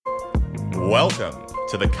Welcome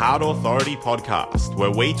to the Card Authority podcast, where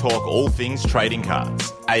we talk all things trading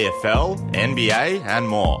cards, AFL, NBA, and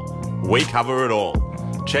more. We cover it all.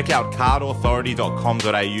 Check out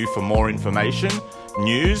cardauthority.com.au for more information,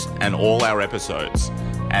 news, and all our episodes.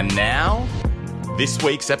 And now, this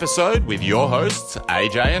week's episode with your hosts,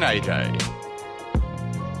 AJ and AJ.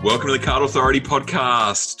 Welcome to the Card Authority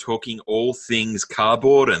podcast, talking all things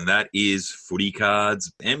cardboard, and that is footy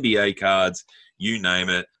cards, NBA cards, you name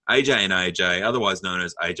it. AJ and AJ, otherwise known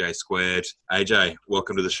as AJ Squared. AJ,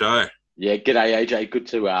 welcome to the show. Yeah, g'day AJ. Good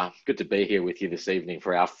to be here with you this evening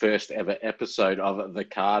for our first ever episode of the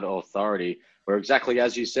Card Authority, where exactly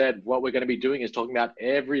as you said, what we're going to be doing is talking about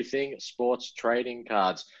everything sports trading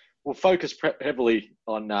cards. We'll focus heavily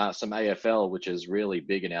on some AFL, which is really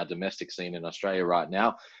big in our domestic scene in Australia right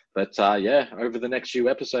now. But over the next few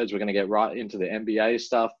episodes, we're going to get right into the NBA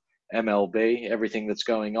stuff, MLB, everything that's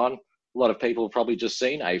going on. A lot of people have probably just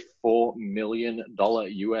seen a $4 million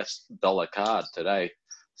US dollar card today.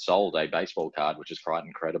 Sold a baseball card, which is quite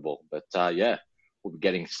incredible. But we'll be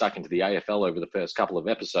getting stuck into the AFL over the first couple of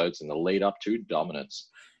episodes in the lead up to dominance.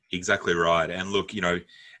 Exactly right. And look,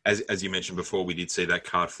 as you mentioned before, we did see that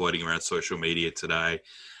card floating around social media today.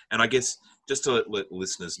 And I guess just to let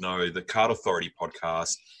listeners know, the Card Authority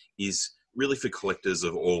podcast is really for collectors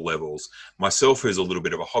of all levels. Myself, who's a little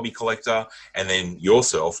bit of a hobby collector, and then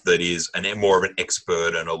yourself, that is more of an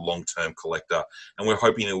expert and a long-term collector. And we're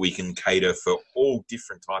hoping that we can cater for all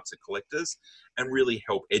different types of collectors and really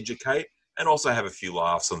help educate and also have a few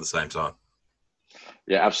laughs on the same time.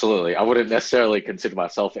 Yeah, absolutely. I wouldn't necessarily consider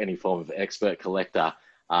myself any form of expert collector.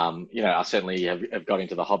 I certainly have got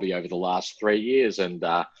into the hobby over the last 3 years and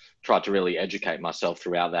tried to really educate myself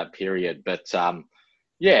throughout that period. But I'm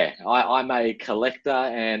a collector,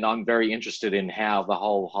 and I'm very interested in how the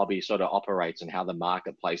whole hobby sort of operates and how the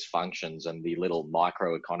marketplace functions and the little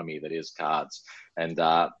microeconomy that is cards. And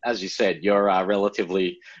as you said, you're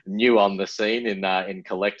relatively new on the scene in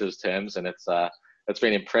collectors' terms, and it's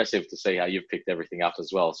been impressive to see how you've picked everything up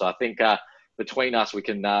as well. So I think between us, we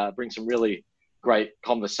can bring some really great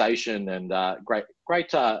conversation and great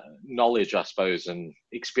knowledge, I suppose, and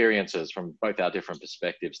experiences from both our different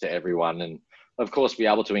perspectives to everyone. And of course, be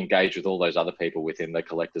able to engage with all those other people within the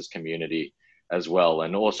collectors community as well.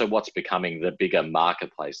 And also what's becoming the bigger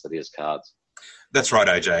marketplace that is cards. That's right,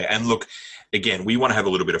 AJ. And look, again, we want to have a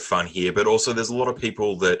little bit of fun here, but also there's a lot of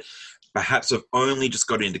people that perhaps have only just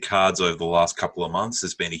got into cards over the last couple of months.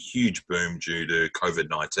 There's been a huge boom due to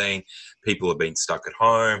COVID-19. People have been stuck at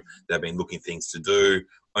home. They've been looking things to do.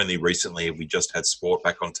 Only recently, we just had sport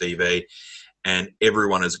back on TV. And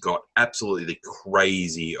everyone has got absolutely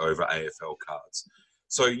crazy over AFL cards.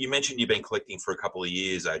 So you mentioned you've been collecting for a couple of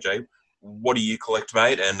years, AJ. What do you collect,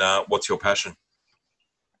 mate? And what's your passion?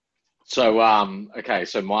 So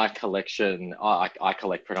my collection, I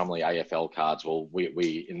collect predominantly AFL cards. Well,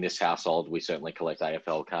 we in this household, we certainly collect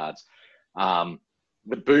AFL cards.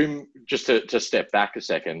 The boom, just to step back a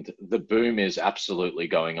second, the boom is absolutely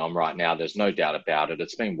going on right now. There's no doubt about it.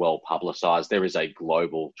 It's been well publicized. There is a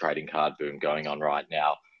global trading card boom going on right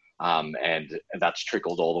now. And that's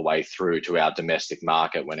trickled all the way through to our domestic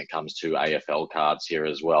market when it comes to AFL cards here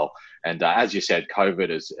as well. And as you said, COVID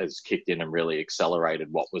has kicked in and really accelerated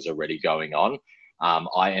what was already going on.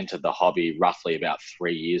 I entered the hobby roughly about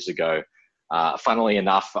 3 years ago. Funnily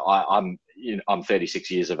enough, I'm 36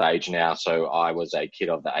 years of age now, so I was a kid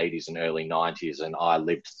of the 80s and early 90s, and I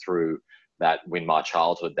lived through that in my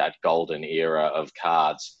childhood, that golden era of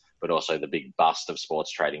cards, but also the big bust of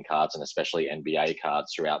sports trading cards and especially NBA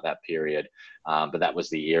cards throughout that period. But that was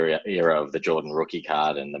the era of the Jordan rookie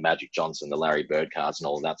card and the Magic Johnson, the Larry Bird cards and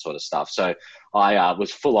all of that sort of stuff. So I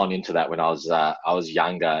was full on into that when I was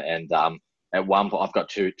younger. And at one point, I've got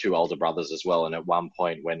two older brothers as well. And at one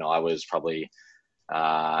point when I was probably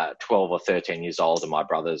 12 or 13 years old and my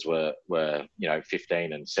brothers were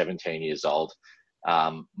 15 and 17 years old,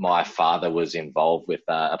 my father was involved with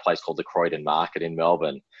a place called the Croydon Market in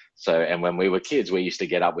Melbourne. And when we were kids, we used to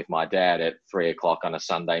get up with my dad at 3:00 on a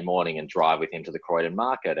Sunday morning and drive with him to the Croydon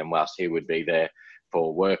Market. And whilst he would be there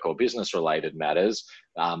for work or business related matters,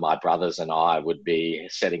 my brothers and I would be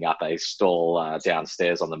setting up a stall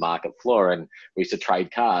downstairs on the market floor, and we used to trade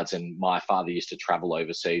cards. And my father used to travel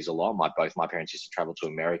overseas a lot. Both my parents used to travel to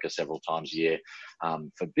America several times a year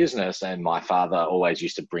for business, and my father always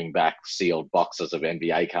used to bring back sealed boxes of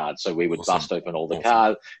NBA cards. So we would bust open all the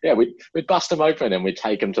cards. Yeah, we'd bust them open and we'd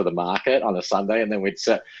take them to the market on a Sunday, and then we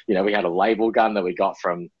had a label gun that we got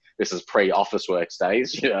from This is pre-office works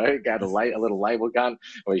days, you know, got a little label gun.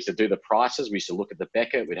 We used to do the prices. We used to look at the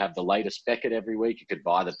Beckett. We'd have the latest Beckett every week. You could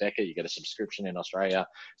buy the Beckett. You get a subscription in Australia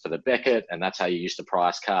for the Beckett, and that's how you used to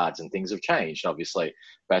price cards. And things have changed, obviously.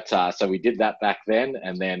 But so we did that back then,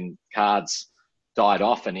 and then cards died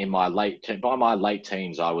off. And by my late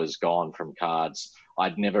teens, I was gone from cards.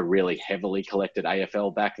 I'd never really heavily collected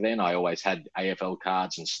AFL back then. I always had AFL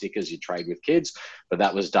cards and stickers you trade with kids, but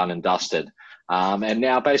that was done and dusted. And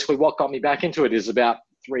now basically what got me back into it is about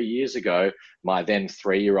 3 years ago, my then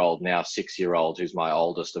 3-year-old, now 6-year-old, who's my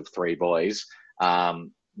oldest of 3 boys,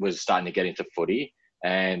 was starting to get into footy.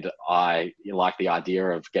 And I like the idea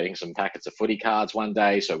of getting some packets of footy cards one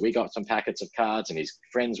day. So we got some packets of cards, and his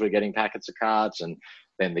friends were getting packets of cards, and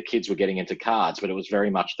then the kids were getting into cards, but it was very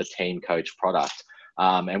much the Team Coach product.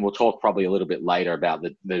 And we'll talk probably a little bit later about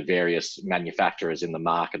the various manufacturers in the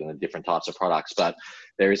market and the different types of products. But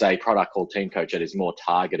there is a product called Team Coach that is more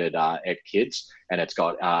targeted at kids, and it's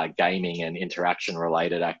got gaming and interaction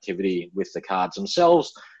related activity with the cards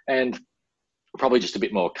themselves, and probably just a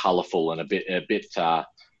bit more colourful and a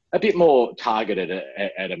bit more targeted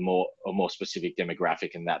at a more specific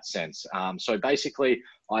demographic in that sense. So basically,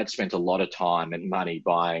 I'd spent a lot of time and money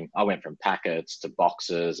buying. I went from packets to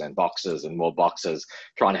boxes and more boxes,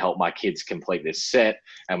 trying to help my kids complete this set.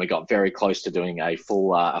 And we got very close to doing a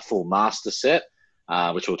full master set,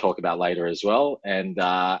 which we'll talk about later as well. And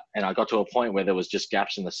I got to a point where there was just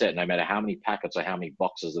gaps in the set. No matter how many packets or how many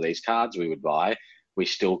boxes of these cards we would buy, we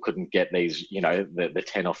still couldn't get these, you know, the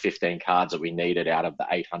 10 or 15 cards that we needed out of the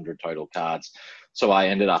 800 total cards. So I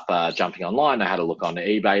ended up jumping online. I had a look on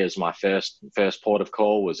eBay as my first port of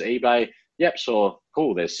call was eBay. Yep, so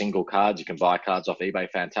cool, there's single cards. You can buy cards off eBay,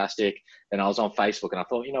 fantastic. And I was on Facebook, and I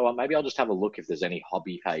thought, you know what, maybe I'll just have a look if there's any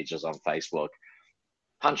hobby pages on Facebook.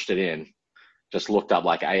 Punched it in, just looked up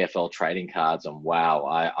like AFL trading cards, and wow,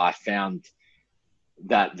 I found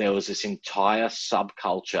that there was this entire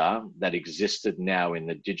subculture that existed now in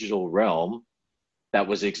the digital realm that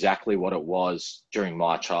was exactly what it was during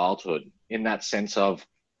my childhood, in that sense of,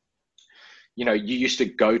 you know, you used to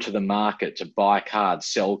go to the market to buy cards,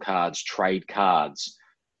 sell cards, trade cards,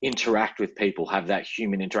 interact with people, have that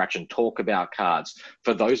human interaction, talk about cards.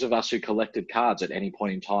 For those of us who collected cards at any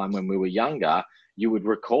point in time when we were younger, you would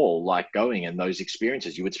recall like going and those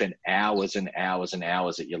experiences. You would spend hours and hours and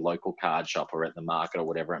hours at your local card shop or at the market or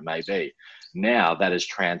whatever it may be. Now that is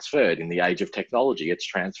transferred in the age of technology. It's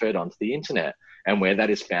transferred onto the internet. And where that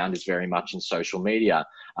is found is very much in social media.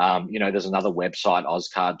 You know, there's another website,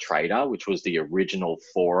 Ozcard Trader, which was the original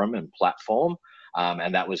forum and platform.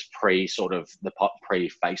 And that was pre-Facebook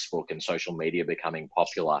and social media becoming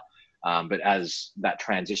popular. But as that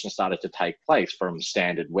transition started to take place from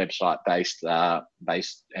standard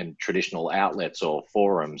website-based and traditional outlets or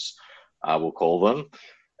forums, we'll call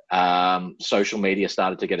them, social media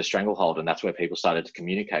started to get a stranglehold, and that's where people started to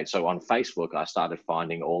communicate. So on Facebook, I started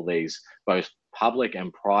finding all these both public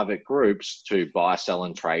and private groups to buy, sell,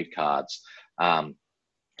 and trade cards. And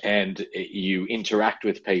you interact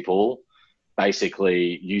with people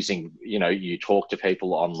basically using, you know, you talk to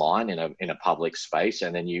people online in a public space,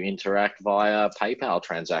 and then you interact via PayPal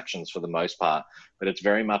transactions for the most part. But it's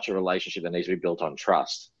very much a relationship that needs to be built on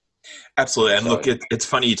trust. Absolutely. And look, it's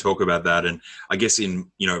funny you talk about that. And I guess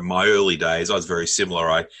in, you know, my early days, I was very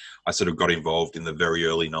similar. I sort of got involved in the very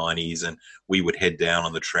early 90s, and we would head down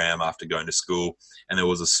on the tram after going to school, and there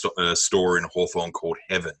was a store in Hawthorn called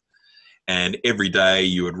Heaven. And every day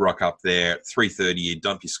you would rock up there at 3:30, you'd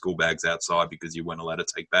dump your school bags outside because you weren't allowed to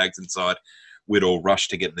take bags inside. We'd all rush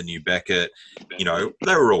to get the new Beckett. You know,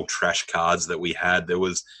 they were all trash cards that we had. There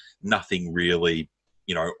was nothing really,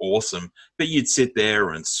 you know, awesome. But you'd sit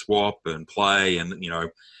there and swap and play and, you know,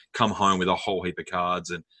 come home with a whole heap of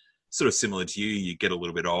cards. And sort of similar to you get a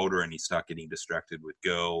little bit older and you start getting distracted with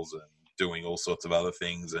girls and doing all sorts of other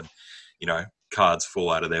things. And, you know, cards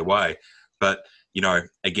fall out of their way. But you know,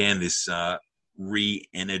 again, this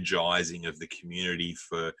re-energizing of the community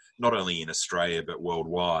for not only in Australia but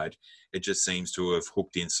worldwide, it just seems to have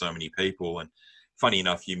hooked in so many people. And funny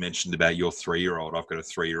enough, you mentioned about your 3-year-old. I've got a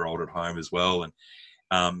 3-year-old at home as well. And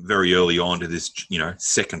very early on to this, you know,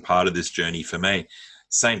 second part of this journey for me,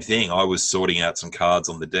 same thing. I was sorting out some cards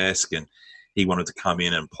on the desk, and he wanted to come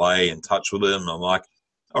in and play and touch with them. And I'm like,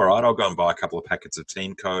 all right, I'll go and buy a couple of packets of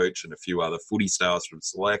Team Coach and a few other footy stars from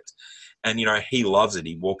Select. And, you know, he loves it.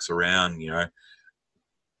 He walks around, you know,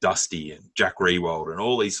 Dusty and Jack Rewald and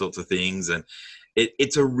all these sorts of things. And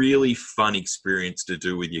it's a really fun experience to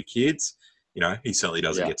do with your kids. You know, he certainly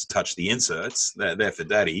doesn't get to touch the inserts. They're for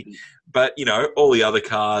daddy. But, you know, all the other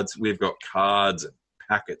cards, we've got cards and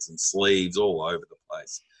packets and sleeves all over the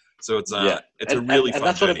place. So it's Yeah. it's a really And fun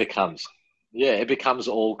that's what it journey. becomes. Yeah, it becomes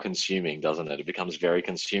all consuming, doesn't it? It becomes very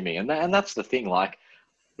consuming. And that's the thing. Like,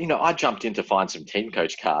 I jumped in to find some team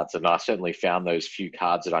coach cards, and I certainly found those few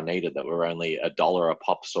cards that I needed that were only $1 a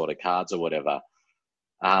pop sort of cards or whatever.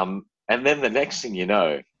 And then the next thing you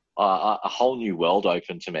know, a whole new world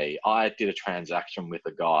opened to me. I did a transaction with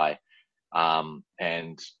a guy,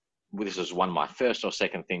 and this was one of my first or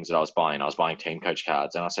second things that I was buying. I was buying team coach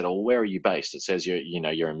cards, and I said, "Oh, where are you based?" It says you're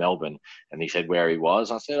in Melbourne, and he said where he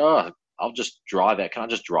was. I said, "Oh, I'll just drive out. Can I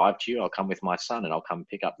just drive to you? I'll come with my son, and I'll come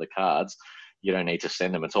pick up the cards. You don't need to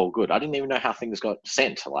send them. It's all good." I didn't even know how things got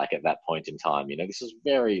sent. Like at that point in time, this is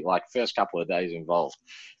very like first couple of days involved,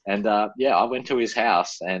 and yeah, I went to his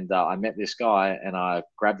house and I met this guy, and I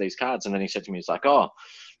grabbed these cards, and then he said to me, "He's like, oh,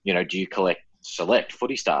 do you collect select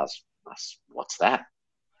footy stars?" I said, "What's that?"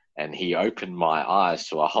 And he opened my eyes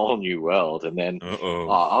to a whole new world. And then I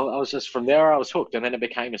was just, from there, I was hooked. And then it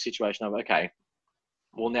became a situation of, okay,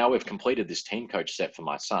 well, now we've completed this team coach set for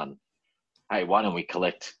my son. Hey, why don't we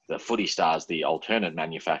collect the footy stars, the alternate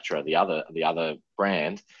manufacturer, the other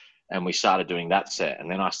brand? And we started doing that set.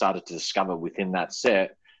 And then I started to discover within that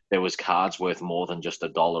set, there was cards worth more than just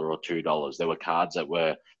 $1 or $2. There were cards that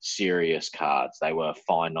were serious cards. They were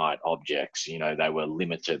finite objects. They were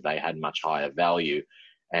limited. They had much higher value.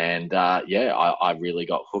 And yeah, I really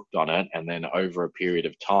got hooked on it. And then over a period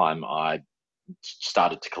of time, I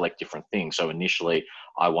started to collect different things. So initially,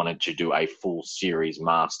 I wanted to do a full series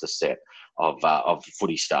master set of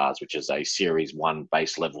footy stars, which is a series 1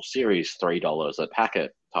 base level series, $3 a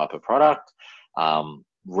packet type of product.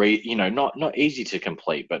 Not easy to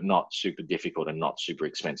complete, but not super difficult and not super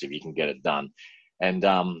expensive. You can get it done. And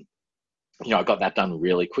I got that done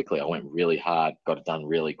really quickly. I went really hard, got it done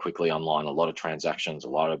really quickly online. A lot of transactions, a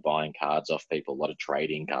lot of buying cards off people, a lot of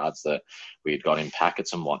trading cards that we had got in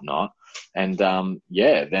packets and whatnot. And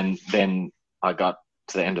yeah, then I got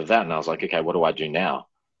to the end of that, and I was like, okay, what do I do now?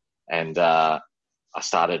 And I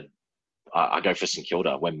go for St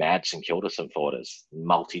Kilda. We're mad St Kilda supporters,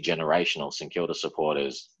 multi-generational St Kilda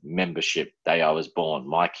supporters, membership day I was born,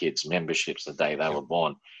 my kids' memberships the day they were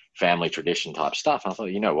born, family tradition type stuff. And I thought,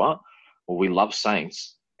 you know what? Well, we love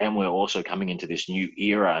Saints, and we're also coming into this new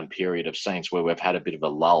era and period of Saints where we've had a bit of a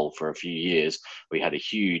lull for a few years. We had a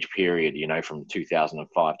huge period, from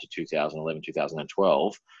 2005 to 2011,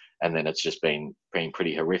 2012, and then it's just been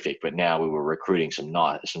pretty horrific. But now we were recruiting some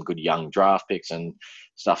good young draft picks, and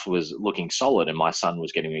stuff was looking solid, and my son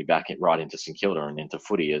was getting me back right into St Kilda and into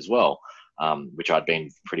footy as well, which I'd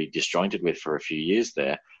been pretty disjointed with for a few years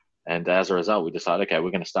there. And as a result, we decided, okay,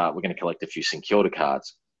 we're going to collect a few St Kilda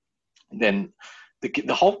cards. Then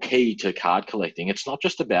the whole key to card collecting, it's not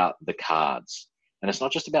just about the cards, and it's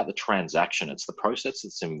not just about the transaction. It's the process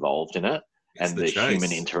that's involved in it, and the human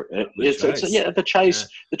the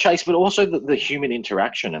chase, but also the human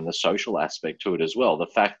interaction and the social aspect to it as well. The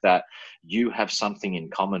fact that you have something in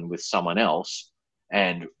common with someone else,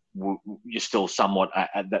 and you're still somewhat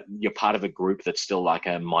that you're part of a group that's still like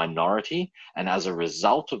a minority, and as a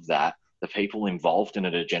result of that, the people involved in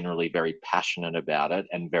it are generally very passionate about it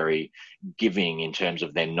and very giving in terms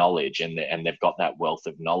of their knowledge, and they've got that wealth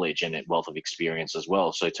of knowledge and wealth of experience as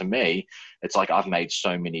well. So to me, it's like I've made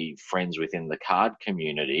so many friends within the card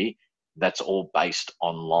community that's all based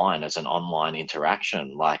online as an online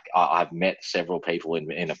interaction. Like I've met several people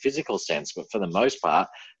in a physical sense, but for the most part,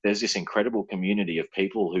 there's this incredible community of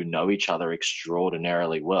people who know each other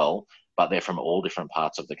extraordinarily well, but they're from all different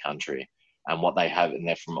parts of the country. And what they have, and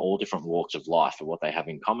they're from all different walks of life, and what they have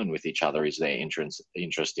in common with each other is their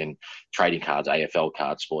interest in trading cards, AFL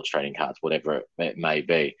cards, sports trading cards, whatever it may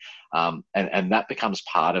be. And that becomes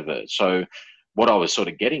part of it. So what I was sort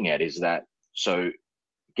of getting at is that, so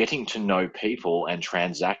getting to know people and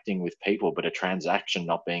transacting with people, but a transaction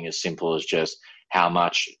not being as simple as just how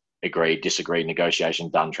much, agreed, disagreed, negotiation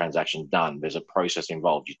done, transaction done. There's a process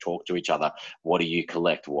involved. You talk to each other. What do you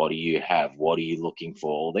collect? What do you have? What are you looking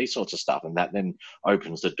for? All these sorts of stuff. And that then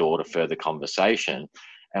opens the door to further conversation.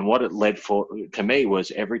 And what it led to me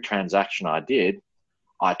was every transaction I did,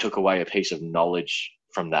 I took away a piece of knowledge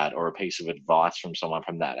from that, or a piece of advice from someone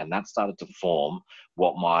from that. And that started to form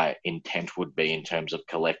what my intent would be in terms of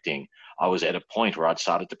collecting. I was at a point where I'd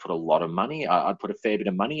started to put a lot of money. I'd put a fair bit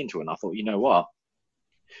of money into it. And I thought, you know what?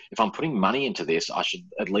 If I'm putting money into this, I should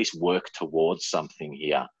at least work towards something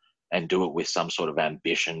here and do it with some sort of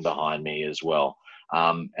ambition behind me as well.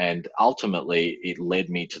 And ultimately, it led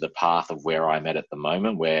me to the path of where I'm at the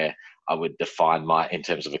moment, where I would define in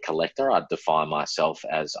terms of a collector, I'd define myself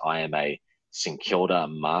as I am a St Kilda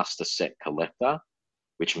master set collector,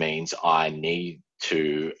 which means I need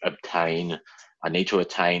to obtain I need to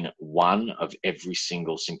attain one of every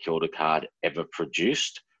single St Kilda card ever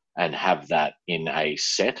produced and have that in a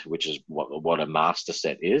set, which is what a master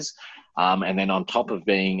set is. And then on top of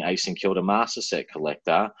being a St Kilda master set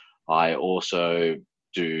collector, I also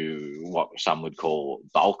do what some would call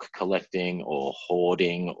bulk collecting or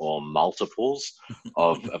hoarding or multiples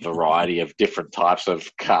of a variety of different types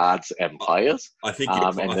of cards and players. I think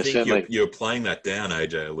you're playing that down,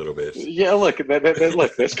 AJ, a little bit. Yeah, look,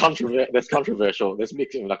 there's controversial. There's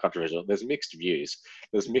mixed views.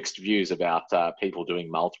 There's mixed views about people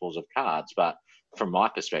doing multiples of cards, but from my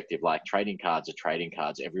perspective, like trading cards are trading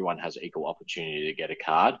cards. Everyone has equal opportunity to get a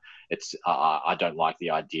card. It's I don't like the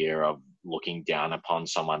idea of looking down upon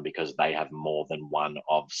someone because they have more than one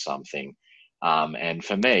of something. And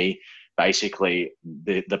for me, basically,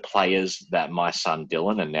 the players that my son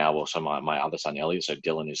Dylan and now also my other son Elliot. So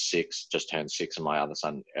Dylan is 6, just turned 6, and my other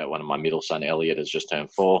son, one of my middle son Elliot, has just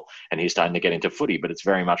turned 4, and he's starting to get into footy. But it's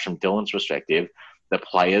very much from Dylan's perspective. The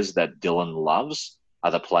players that Dylan loves are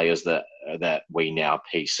the players that we now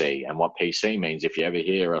PC. And what PC means, if you ever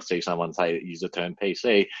hear or see someone use the term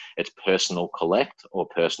PC, it's personal collect or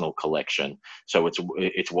personal collection. So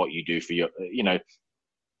it's what you do for your,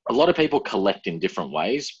 a lot of people collect in different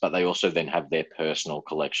ways, but they also then have their personal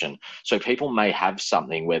collection. So people may have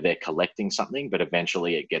something where they're collecting something, but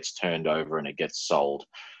eventually it gets turned over and it gets sold.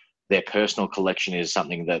 Their personal collection is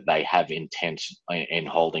something that they have intent in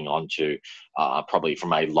holding on to, probably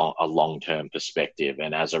from a long-term perspective.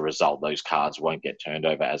 And as a result, those cards won't get turned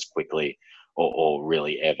over as quickly or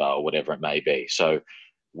really ever, or whatever it may be. So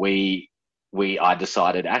I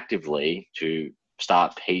decided actively to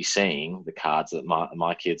start PCing the cards that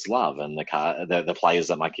my kids love, and the players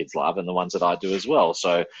that my kids love, and the ones that I do as well.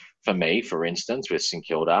 So for me, for instance, with St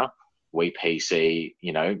Kilda, we PC,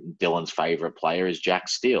 Dylan's favourite player is Jack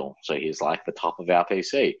Steele. So he's like the top of our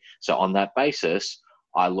PC. So on that basis,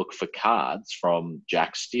 I look for cards from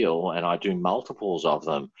Jack Steele and I do multiples of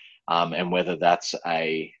them. And whether that's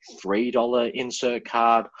a $3 insert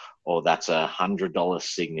card or that's a $100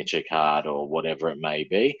 signature card or whatever it may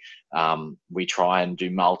be, we try and do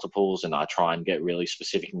multiples, and I try and get really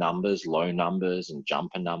specific numbers, low numbers and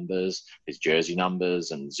jumper numbers, his jersey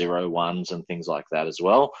numbers and 0-1s and things like that as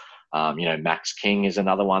well. Max King is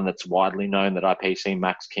another one that's widely known that I PC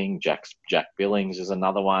Max King. Jack Billings is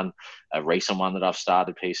another one. A recent one that I've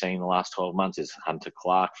started PCing in the last 12 months is Hunter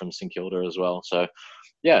Clark from St Kilda as well. So,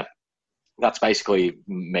 yeah, that's basically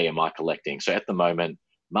me and my collecting. So at the moment,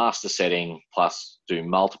 master setting plus do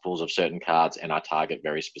multiples of certain cards, and I target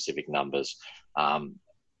very specific numbers. What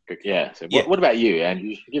about you?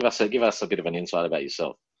 And give us a bit of an insight about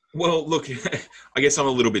yourself. Well, look, I guess I'm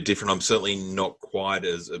a little bit different. I'm certainly not quite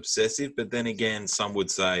as obsessive, but then again, some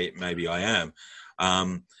would say maybe I am.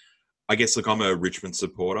 I guess, look, I'm a Richmond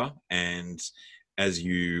supporter, and as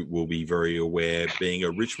you will be very aware, being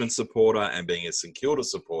a Richmond supporter and being a St Kilda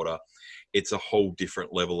supporter, it's a whole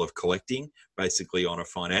different level of collecting, basically on a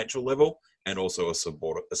financial level and also a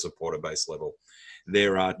supporter-based level.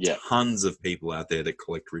 There are tons of people out there that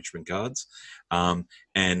collect Richmond cards,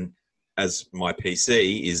 and as my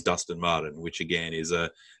PC is Dustin Martin, which again is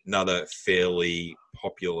another fairly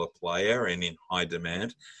popular player and in high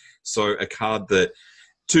demand. So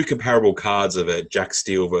two comparable cards of a Jack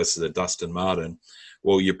Steele versus a Dustin Martin,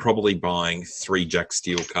 well, you're probably buying 3 Jack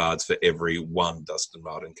Steele cards for every 1 Dustin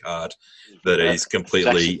Martin card that is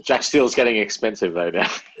completely... Jack Steele's getting expensive though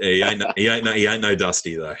now. he ain't no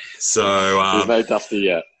Dusty though. So there's no Dusty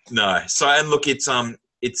yet. No. So, and look,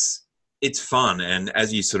 it's fun. And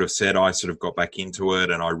as you sort of said, I sort of got back into it,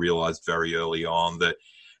 and I realized very early on that,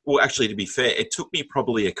 well, actually, to be fair, it took me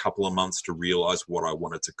probably a couple of months to realize what I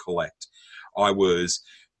wanted to collect. I was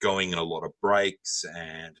going in a lot of breaks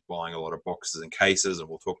and buying a lot of boxes and cases, and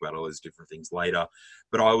we'll talk about all those different things later.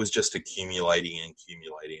 But I was just accumulating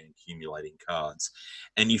cards.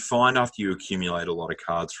 And you find after you accumulate a lot of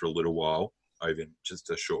cards for a little while, over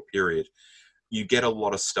just a short period, you get a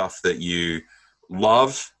lot of stuff that you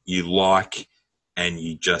love, you like, and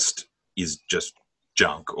is just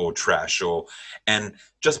junk or trash. And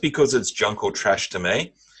just because it's junk or trash to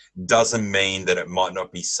me doesn't mean that it might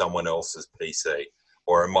not be someone else's PC,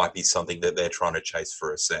 or it might be something that they're trying to chase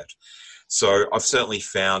for a set. So I've certainly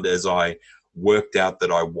found, as I worked out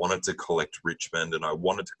that I wanted to collect Richmond and I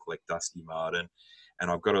wanted to collect Dusty Martin,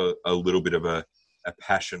 and I've got a little bit of a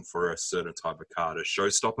passion for a certain type of card, a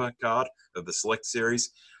showstopper card of the Select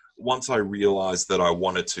Series. Once I realized that I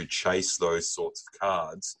wanted to chase those sorts of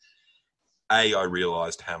cards, A, I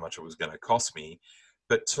realized how much it was going to cost me,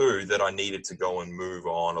 but 2, that I needed to go and move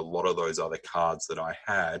on a lot of those other cards that I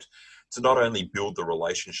had to not only build the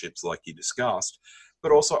relationships like you discussed,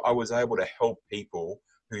 but also I was able to help people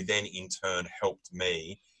who then in turn helped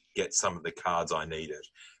me get some of the cards I needed.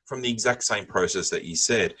 From the exact same process that you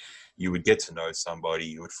said, you would get to know somebody,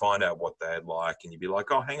 you would find out what they'd like, and you'd be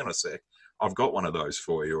like, oh, hang on a sec, I've got one of those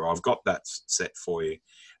for you, or I've got that set for you.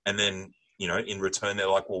 And then, you know, in return, they're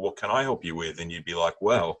like, well, what can I help you with? And you'd be like,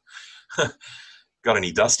 well, got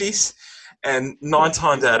any dusties? And 9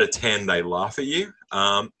 times out of 10, they laugh at you.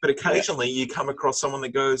 But occasionally you come across someone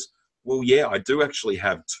that goes, well, yeah, I do actually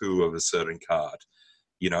have 2 of a certain card.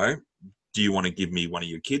 You know, do you want to give me one of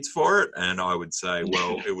your kids for it? And I would say,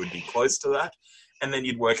 well, it would be close to that. And then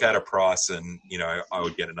you'd work out a price and, you know, I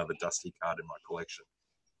would get another dusty card in my collection.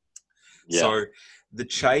 Yeah. So the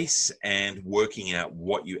chase and working out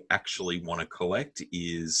what you actually want to collect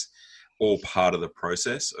is all part of the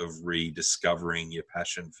process of rediscovering your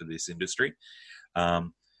passion for this industry. But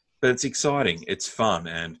it's exciting. It's fun.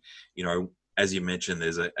 And, you know, as you mentioned,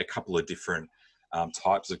 there's a couple of different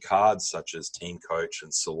types of cards, such as Team Coach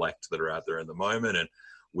and Select, that are out there at the moment. And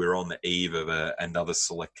we're on the eve of another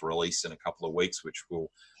Select release in a couple of weeks, which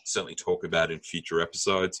we'll certainly talk about in future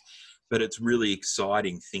episodes. But it's really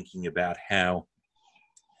exciting thinking about how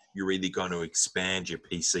you're either going to expand your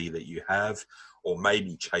PC that you have, or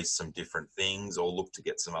maybe chase some different things, or look to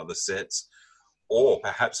get some other sets, or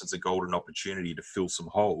perhaps it's a golden opportunity to fill some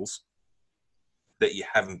holes that you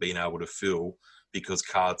haven't been able to fill because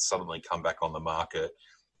cards suddenly come back on the market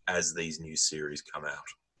as these new series come out.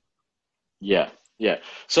 Yeah.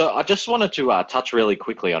 So I just wanted to touch really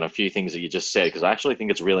quickly on a few things that you just said, because I actually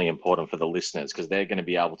think it's really important for the listeners, because they're going to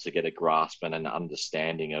be able to get a grasp and an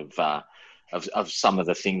understanding of some of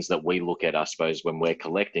the things that we look at, I suppose, when we're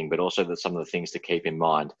collecting, but also some of the things to keep in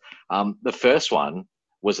mind. The first one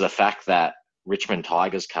was the fact that Richmond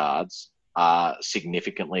Tigers cards are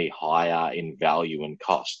significantly higher in value and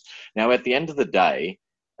cost. Now, at the end of the day,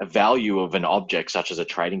 a value of an object such as a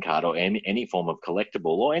trading card or any form of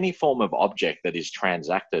collectible or any form of object that is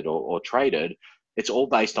transacted or traded, it's all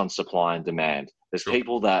based on supply and demand. There's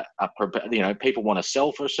people that are, people want to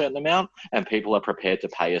sell for a certain amount and people are prepared to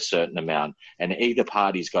pay a certain amount, and either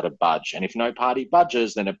party's got to budge. And if no party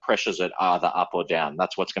budges, then it pressures it either up or down.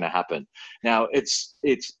 That's what's going to happen. Now, it's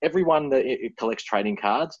everyone that collects trading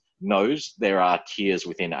cards knows there are tiers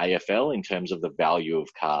within AFL in terms of the value of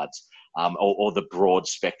cards. Or the broad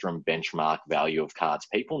spectrum benchmark value of cards.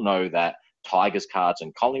 People know that Tigers cards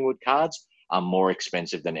and Collingwood cards are more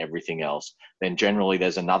expensive than everything else. Then generally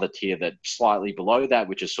there's another tier that's slightly below that,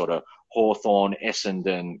 which is sort of Hawthorn,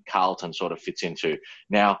 Essendon, Carlton sort of fits into.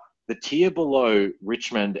 Now, the tier below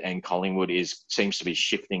Richmond and Collingwood seems to be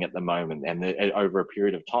shifting at the moment, and over a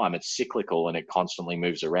period of time, it's cyclical and it constantly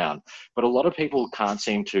moves around. But a lot of people can't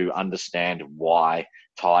seem to understand why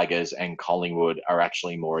Tigers and Collingwood are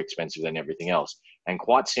actually more expensive than everything else. And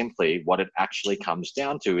quite simply, what it actually comes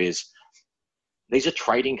down to is these are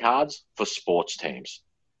trading cards for sports teams.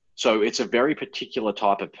 So it's a very particular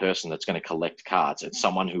type of person that's going to collect cards. It's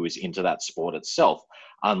someone who is into that sport itself,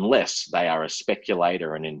 unless they are a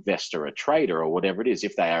speculator, an investor, a trader, or whatever it is.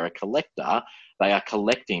 If they are a collector, they are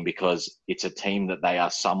collecting because it's a team that they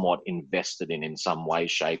are somewhat invested in some way,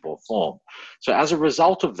 shape, or form. So as a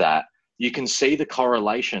result of that, you can see the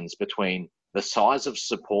correlations between the size of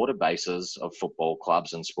supporter bases of football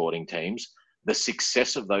clubs and sporting teams, the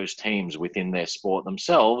success of those teams within their sport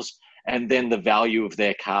themselves, and then the value of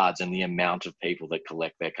their cards and the amount of people that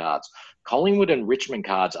collect their cards. Collingwood and Richmond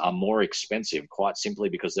cards are more expensive, quite simply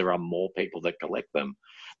because there are more people that collect them.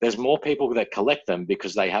 There's more people that collect them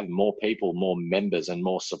because they have more people, more members, and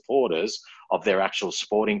more supporters of their actual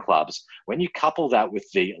sporting clubs. When you couple that with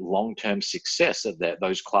the long-term success that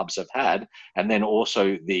those clubs have had, and then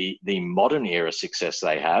also the modern era success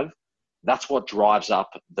they have, that's what drives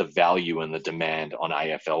up the value and the demand on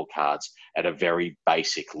AFL cards at a very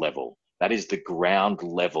basic level. That is the ground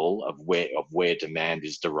level of where demand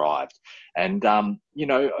is derived. And,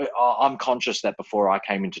 I'm conscious that before I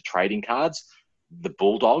came into trading cards, the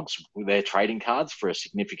Bulldogs, their trading cards for a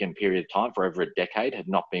significant period of time, for over a decade, had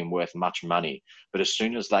not been worth much money. But as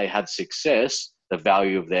soon as they had success, the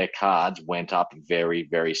value of their cards went up very,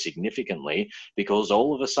 very significantly, because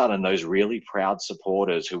all of a sudden those really proud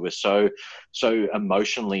supporters who were so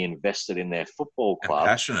emotionally invested in their football club,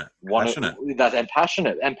 passionate,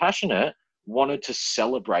 wanted to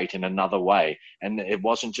celebrate in another way. And it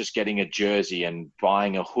wasn't just getting a jersey and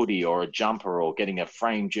buying a hoodie or a jumper or getting a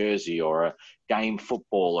framed jersey or a game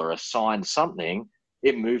football or a signed something.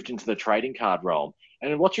 It moved into the trading card realm.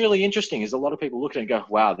 And what's really interesting is a lot of people look at it and go,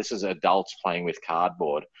 wow, this is adults playing with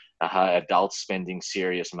cardboard, adults spending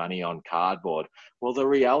serious money on cardboard. Well, the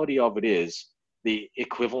reality of it is the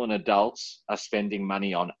equivalent adults are spending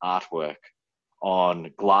money on artwork,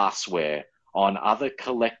 on glassware, on other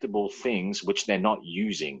collectible things which they're not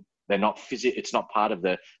using. They're not it's not part of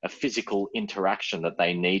a physical interaction that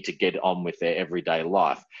they need to get on with their everyday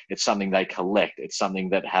life. It's something they collect. It's something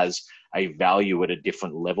that has a value at a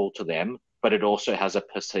different level to them, but it also has a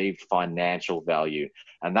perceived financial value.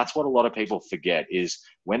 And that's what a lot of people forget, is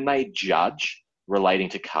when they judge relating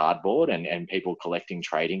to cardboard and people collecting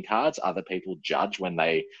trading cards, other people judge when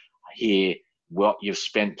they hear what you've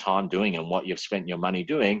spent time doing and what you've spent your money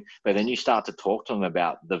doing. But then you start to talk to them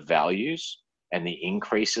about the values and the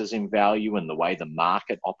increases in value and the way the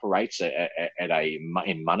market operates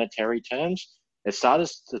in monetary terms. It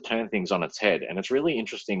starts to turn things on its head. And it's really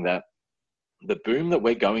interesting that the boom that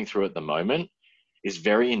we're going through at the moment is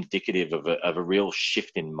very indicative of a real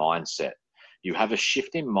shift in mindset. You have a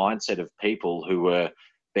shift in mindset of people who were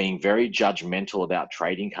being very judgmental about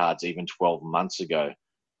trading cards even 12 months ago,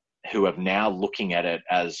 who are now looking at it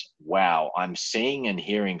as, wow, I'm seeing and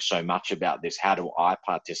hearing so much about this. How do I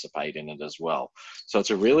participate in it as well? So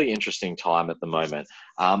it's a really interesting time at the moment.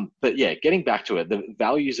 But yeah, getting back to it, the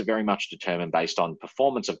values are very much determined based on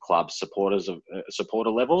performance of clubs,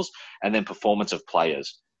 supporter levels, and then performance of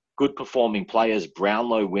players. Good performing players,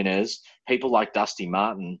 Brownlow winners, people like Dusty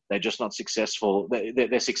Martin, they're just not successful.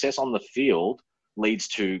 Their success on the field leads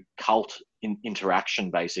to cult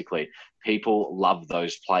interaction, basically. People love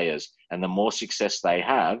those players, and the more success they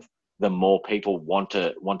have, the more people want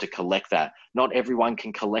to collect that. Not everyone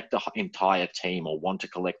can collect an entire team or want to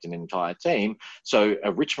collect an entire team. So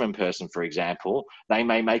a Richmond person, for example, they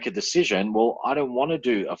may make a decision, well, I don't want to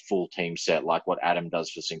do a full team set like what Adam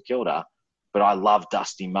does for St Kilda, but I love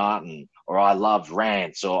Dusty Martin, or I love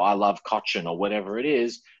Rance, or I love Cochin, or whatever it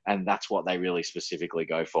is, and that's what they really specifically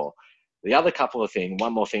go for. The other couple of things,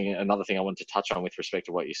 another thing I wanted to touch on with respect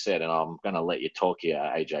to what you said, and I'm going to let you talk here,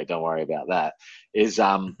 AJ, don't worry about that, is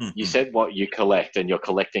you said what you collect, and you're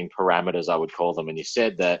collecting parameters, I would call them, and you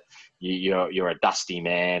said that you're a Dusty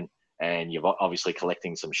man, and you're obviously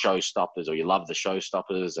collecting some showstoppers, or you love the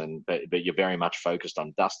showstoppers, but you're very much focused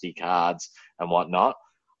on Dusty cards and whatnot.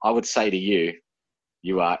 I would say to you,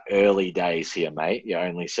 you are early days here, mate. You're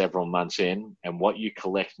only several months in, and what you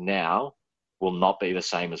collect now will not be the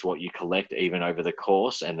same as what you collect even over the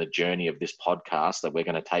course and the journey of this podcast that we're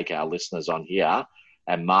going to take our listeners on here.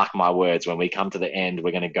 And mark my words, when we come to the end,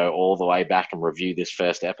 we're going to go all the way back and review this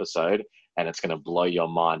first episode, and it's going to blow your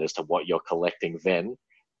mind as to what you're collecting then,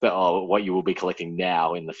 or what you will be collecting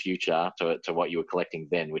now in the future to what you were collecting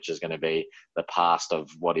then, which is going to be the past of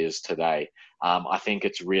what is today. I think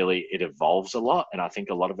it evolves a lot, and I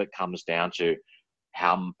think a lot of it comes down to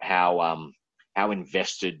how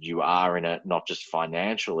invested you are in it, not just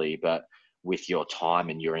financially, but with your time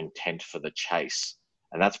and your intent for the chase.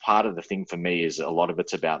 And that's part of the thing for me, is a lot of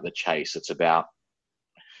it's about the chase. It's about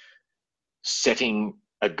setting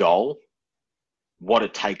a goal, what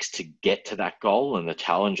it takes to get to that goal and the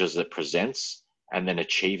challenges it presents, and then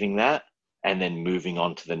achieving that, and then moving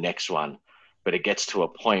on to the next one. But it gets to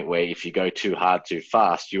a point where if you go too hard, too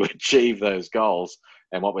fast, you achieve those goals.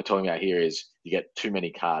 And what we're talking about here is you get too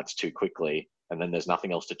many cards too quickly, and then there's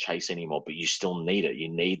nothing else to chase anymore, but you still need it. You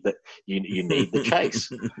need the chase.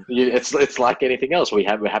 It's like anything else. We're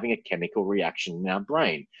having a chemical reaction in our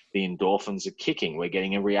brain. The endorphins are kicking. We're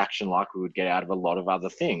getting a reaction like we would get out of a lot of other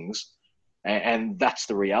things. And that's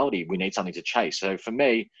the reality. We need something to chase. So for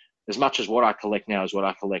me, as much as what I collect now is what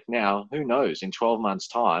I collect now, who knows? In 12 months'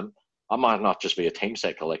 time, I might not just be a team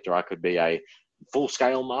set collector. I could be a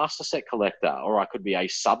full-scale master set collector, or I could be a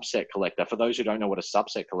subset collector. For those who don't know what a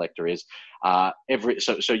subset collector is,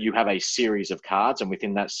 so you have a series of cards, and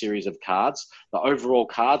within that series of cards, the overall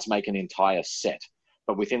cards make an entire set.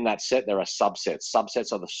 But within that set, there are subsets.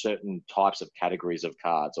 Subsets are the certain types of categories of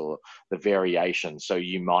cards, or the variations. So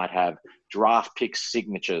you might have draft pick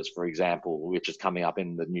signatures, for example, which is coming up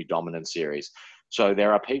in the new Dominant series. So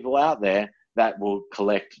there are people out there that will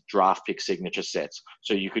collect draft pick signature sets.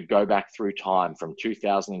 So you could go back through time from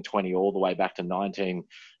 2020 all the way back to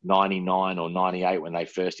 1999 or 98 when they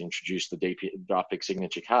first introduced the draft pick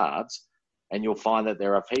signature cards. And you'll find that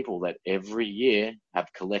there are people that every year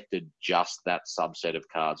have collected just that subset of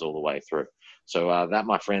cards all the way through. So that,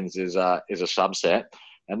 my friends, is a subset.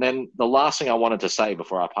 And then the last thing I wanted to say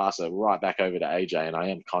before I pass it right back over to AJ, and I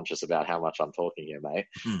am conscious about how much I'm talking here, mate,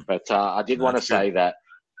 but I did want to say that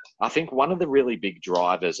I think one of the really big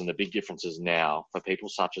drivers and the big differences now for people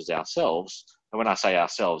such as ourselves, and when I say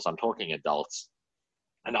ourselves, I'm talking adults,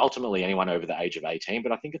 and ultimately anyone over the age of 18,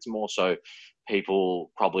 but I think it's more so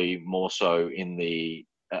people probably more so in the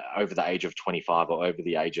over the age of 25 or over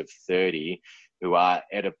the age of 30 who are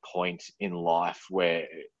at a point in life where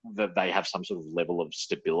they have some sort of level of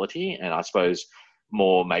stability, and I suppose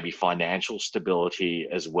more maybe financial stability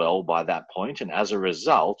as well by that point. And as a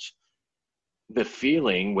result, the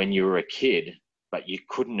feeling when you were a kid but you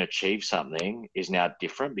couldn't achieve something is now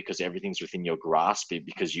different because everything's within your grasp,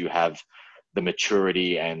 because you have the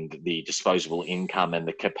maturity and the disposable income and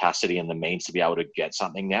the capacity and the means to be able to get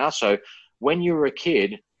something now. So when you were a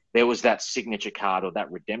kid, there was that signature card or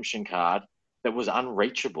that redemption card that was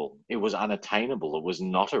unreachable. It was unattainable. It was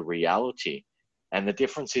not a reality. And the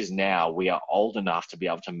difference is now we are old enough to be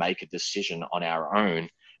able to make a decision on our own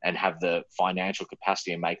and have the financial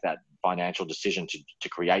capacity and make that financial decision to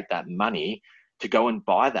create that money to go and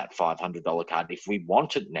buy that $500 card. If we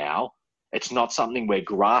want it now, it's not something we're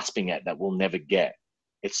grasping at that we'll never get.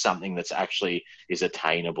 It's something that's actually is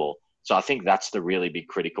attainable. So I think that's the really big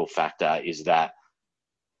critical factor, is that,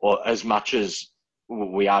 or as much as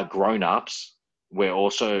we are grown-ups, we're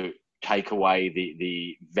also take away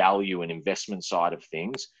the value and investment side of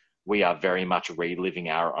things. We are very much reliving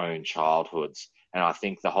our own childhoods. And I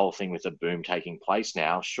think the whole thing with the boom taking place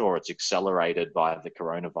now, sure, it's accelerated by the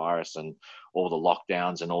coronavirus and all the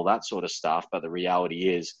lockdowns and all that sort of stuff. But the reality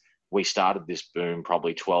is we started this boom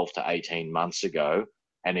probably 12 to 18 months ago,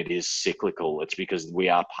 and it is cyclical. It's because we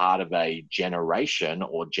are part of a generation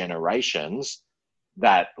or generations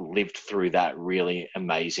that lived through that really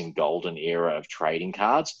amazing golden era of trading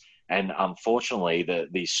cards. And unfortunately,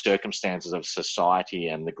 the circumstances of society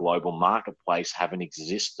and the global marketplace haven't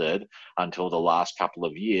existed until the last couple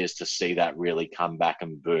of years to see that really come back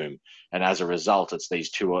and boom. And as a result, it's these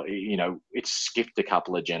two, it's skipped a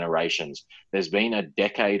couple of generations. There's been a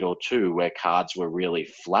decade or two where cards were really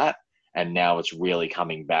flat, and now it's really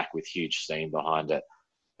coming back with huge steam behind it.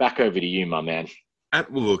 Back over to you, my man.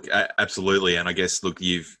 Well, look, absolutely. And I guess, look,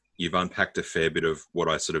 you've unpacked a fair bit of what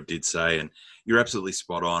I sort of did say, and you're absolutely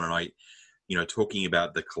spot on. And talking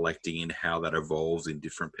about the collecting and how that evolves in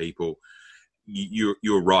different people,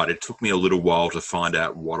 you're right. It took me a little while to find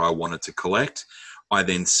out what I wanted to collect. I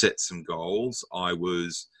then set some goals. I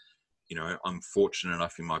was, I'm fortunate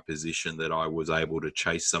enough in my position that I was able to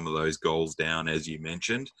chase some of those goals down, as you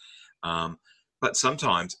mentioned. But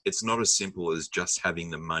sometimes it's not as simple as just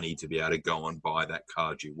having the money to be able to go and buy that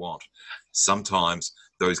card you want. Sometimes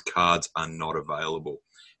those cards are not available.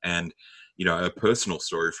 And, a personal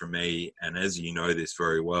story from me, and as you know this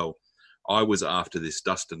very well, I was after this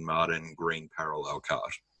Dustin Martin green parallel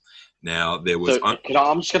card. Now, there was... So can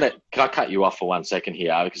I cut you off for 1 second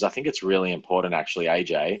here? Because I think it's really important, actually,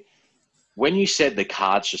 AJ. When you said the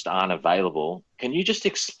cards just aren't available, can you just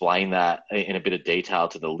explain that in a bit of detail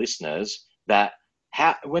to the listeners? That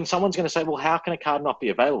when someone's going to say, well, how can a card not be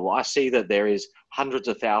available? I see that there is hundreds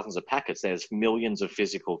of thousands of packets. There's millions of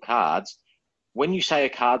physical cards. When you say a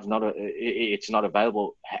card's it's not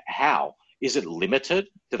available, how? Is it limited?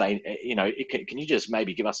 Do they, can you just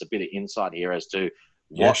maybe give us a bit of insight here as to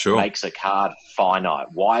what makes a card finite?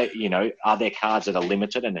 Why, are there cards that are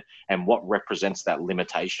limited, and what represents that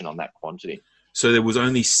limitation on that quantity? So there was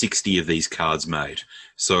only 60 of these cards made.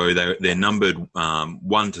 So they're numbered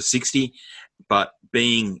 1 to 60. But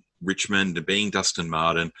being Richmond and being Dustin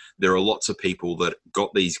Martin, there are lots of people that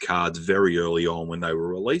got these cards very early on when they were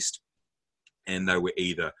released. And they were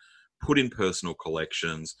either put in personal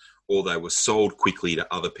collections or they were sold quickly to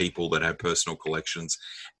other people that had personal collections,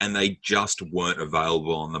 and they just weren't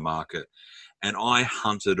available on the market. And I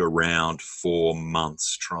hunted around for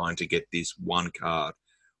months trying to get this one card,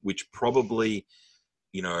 which probably,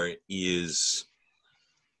 is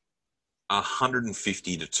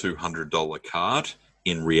 $150 to $200 card.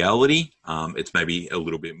 In reality, it's maybe a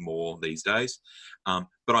little bit more these days.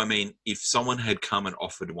 But I mean, if someone had come and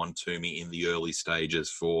offered one to me in the early stages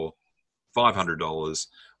for $500,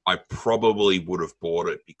 I probably would have bought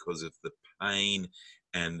it because of the pain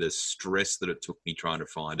and the stress that it took me trying to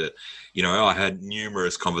find it. I had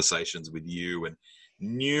numerous conversations with you and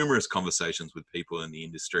numerous conversations with people in the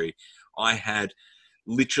industry. I had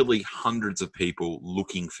literally hundreds of people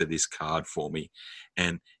looking for this card for me,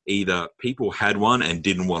 and either people had one and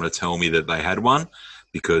didn't want to tell me that they had one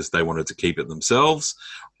because they wanted to keep it themselves,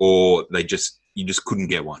 or you just couldn't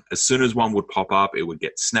get one. As soon as one would pop up, it would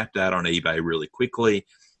get snapped out on eBay really quickly.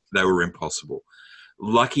 They were impossible.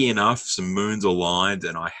 Lucky enough, some moons aligned,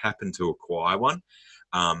 and I happened to acquire one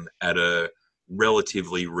at a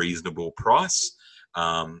relatively reasonable price,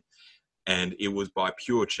 and it was by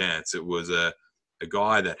pure chance. It was a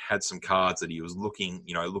guy that had some cards that he was looking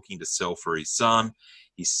to sell for his son.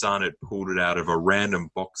 His son had pulled it out of a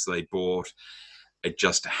random box they bought. It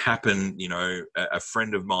just happened, a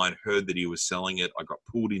friend of mine heard that he was selling it. I got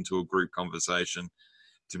pulled into a group conversation.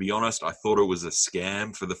 To be honest, I thought it was a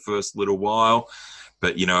scam for the first little while,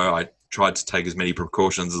 but, I tried to take as many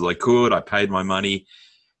precautions as I could. I paid my money,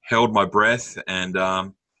 held my breath, and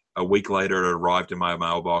a week later it arrived in my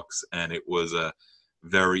mailbox, and it was a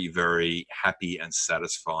very, very happy and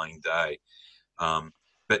satisfying day.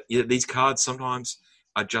 But yeah, these cards sometimes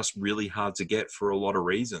are just really hard to get for a lot of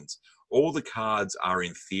reasons. All the cards are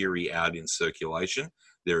in theory out in circulation.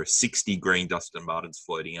 There are 60 green Dustin Martins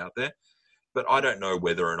floating out there, but I don't know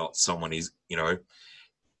whether or not someone is,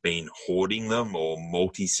 been hoarding them or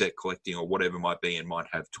multi-set collecting or whatever it might be, and might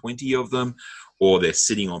have 20 of them, or they're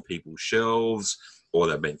sitting on people's shelves, or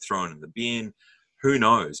they've been thrown in the bin. Who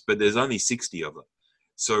knows? But there's only 60 of them.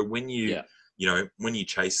 So when you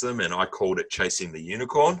chase them, and I called it chasing the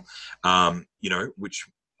unicorn, which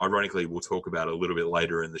ironically we'll talk about a little bit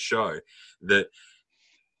later in the show, that,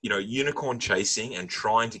 unicorn chasing and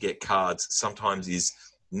trying to get cards sometimes is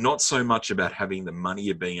not so much about having the money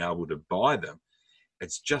of being able to buy them.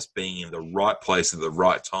 It's just being in the right place at the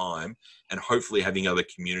right time, and hopefully having other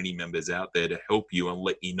community members out there to help you and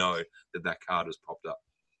let you know that card has popped up.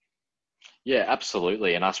 Yeah,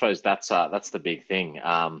 absolutely. And I suppose that's the big thing.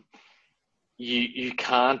 You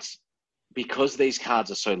can't, because these cards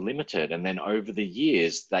are so limited, and then over the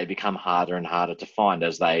years they become harder and harder to find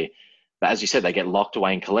as you said, they get locked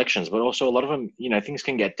away in collections, but also a lot of them, things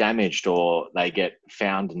can get damaged or they get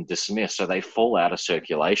found and dismissed, so they fall out of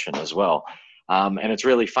circulation as well. And it's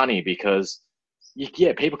really funny because,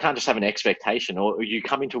 people can't just have an expectation, or you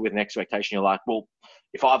come into it with an expectation. You're like, well,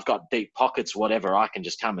 if I've got deep pockets, whatever, I can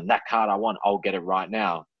just come and that card I want, I'll get it right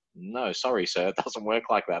now. No, sorry, sir. It doesn't work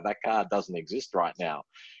like that. That card doesn't exist right now.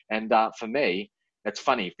 And for me, it's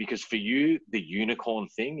funny because for you, the unicorn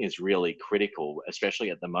thing is really critical,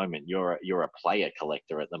 especially at the moment. You're a player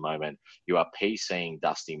collector at the moment. You are PCing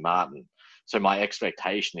Dusty Martin. So my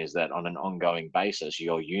expectation is that on an ongoing basis,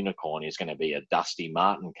 your unicorn is going to be a Dusty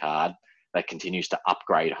Martin card that continues to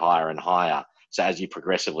upgrade higher and higher. So as you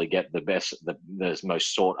progressively get the best, the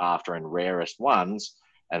most sought after and rarest ones,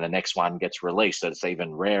 and the next one gets released that's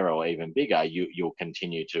even rarer or even bigger, you'll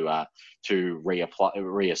continue to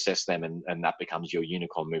reassess them, and that becomes your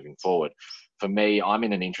unicorn moving forward. For me, I'm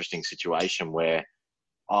in an interesting situation where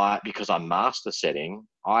because I'm master setting,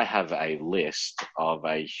 I have a list of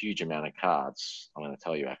a huge amount of cards. I'm going to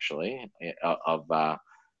tell you actually of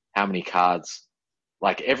how many cards,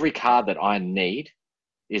 like every card that I need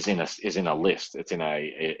is in a list. It's in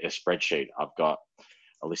a spreadsheet. I've got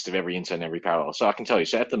a list of every insert and every parallel. So I can tell you,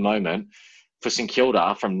 so at the moment, for St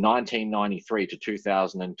Kilda, from 1993 to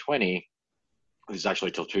 2020, this is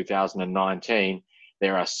actually till 2019,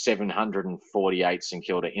 there are 748 St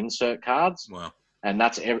Kilda insert cards. Wow. And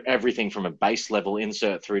that's everything from a base level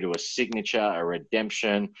insert through to a signature, a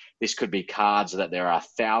redemption. This could be cards that there are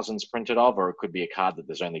thousands printed of, or it could be a card that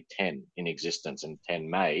there's only 10 in existence and 10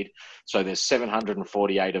 made. So there's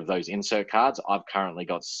 748 of those insert cards. I've currently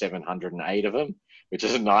got 708 of them, which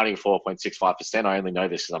is 94.65%. I only know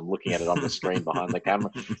this because I'm looking at it on the screen behind the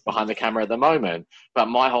camera at the moment. But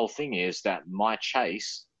my whole thing is that my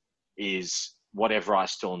chase is whatever I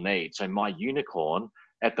still need. So my unicorn,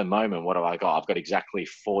 at the moment, what have I got? I've got exactly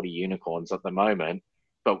 40 unicorns at the moment,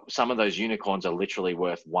 but some of those unicorns are literally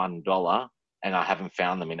worth $1, and I haven't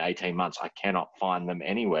found them in 18 months. I cannot find them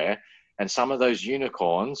anywhere. And some of those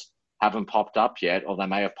unicorns haven't popped up yet, or they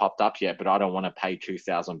may have popped up yet, but I don't want to pay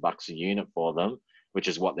 $2,000 a unit for them, which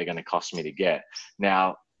is what they're going to cost me to get.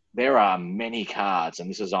 Now, there are many cards, and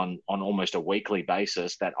this is on almost a weekly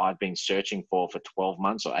basis, that I've been searching for 12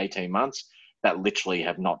 months or 18 months, that literally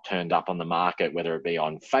have not turned up on the market, whether it be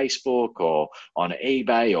on Facebook or on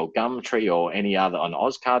eBay or Gumtree or any other, on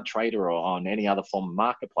Ozcard Trader or on any other form of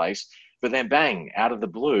marketplace. But then bang, out of the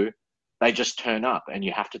blue, they just turn up, and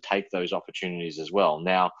you have to take those opportunities as well.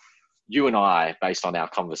 Now, you and I, based on our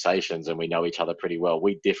conversations, and we know each other pretty well,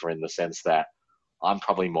 we differ in the sense that I'm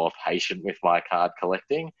probably more patient with my card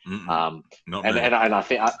collecting. And I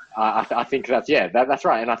think that's, that's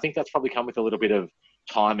right. And I think that's probably come with a little bit of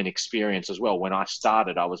time and experience as well. When I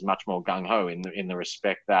started, I was much more gung-ho in the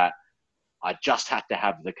respect that I just had to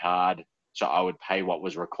have the card, so I would pay what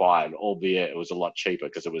was required, albeit it was a lot cheaper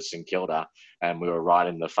because it was St Kilda and we were right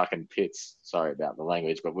in the fucking pits. Sorry about the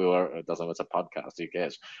language, but it's a podcast, who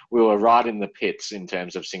cares? We were right in the pits in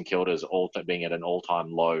terms of St Kilda's being at an all-time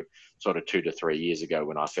low sort of 2 to 3 years ago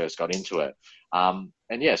when I first got into it.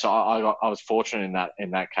 So I was fortunate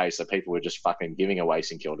in that case that people were just fucking giving away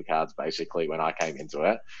St Kilda cards basically when I came into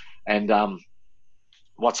it. And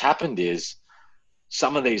what's happened is,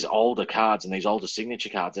 some of these older cards and these older signature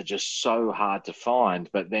cards are just so hard to find.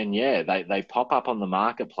 But then, yeah, they pop up on the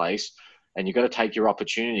marketplace and you've got to take your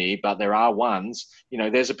opportunity. But there are ones,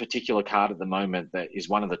 there's a particular card at the moment that is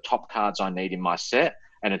one of the top cards I need in my set.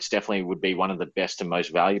 And it's definitely would be one of the best and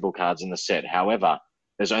most valuable cards in the set. However,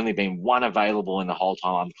 there's only been one available in the whole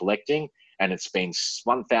time I'm collecting, and it's been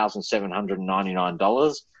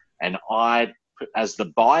 $1,799. And as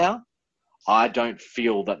the buyer, I don't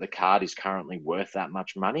feel that the card is currently worth that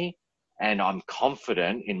much money. And I'm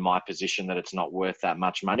confident in my position that it's not worth that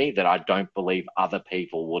much money, that I don't believe other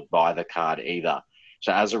people would buy the card either.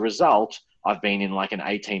 So as a result, I've been in like an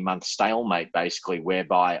 18-month stalemate, basically,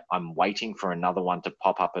 whereby I'm waiting for another one to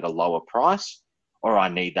pop up at a lower price, or I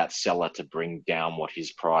need that seller to bring down what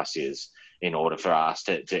his price is in order for us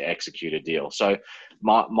to execute a deal. So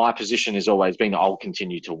my position has always been I'll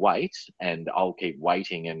continue to wait, and I'll keep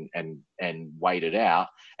waiting and wait it out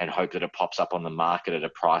and hope that it pops up on the market at a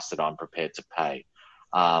price that I'm prepared to pay,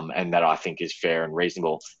 and that I think is fair and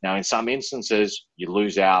reasonable. Now, in some instances, you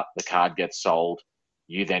lose out, the card gets sold,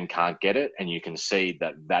 you then can't get it, and you can see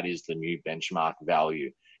that that is the new benchmark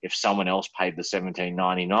value. If someone else paid the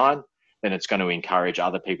 $17.99, then it's going to encourage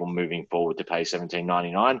other people moving forward to pay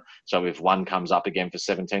 $17.99. So if one comes up again for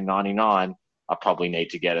 $17.99, I probably need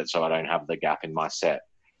to get it so I don't have the gap in my set.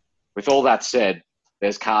 With all that said,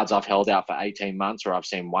 there's cards I've held out for 18 months where I've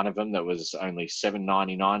seen one of them that was only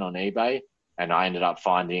 $7.99 on eBay, and I ended up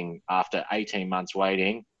finding, after 18 months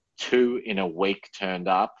waiting, 2 in a week turned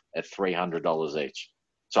up at $300 each.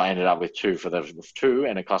 So I ended up with 2 for the 2,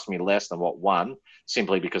 and it cost me less than what one,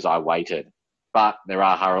 simply because I waited. But there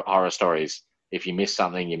are horror stories. If you miss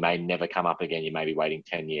something, you may never come up again. You may be waiting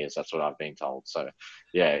 10 years. That's what I've been told. So,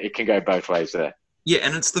 yeah, it can go both ways there. Yeah,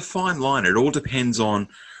 and it's the fine line. It all depends on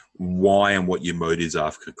why and what your motives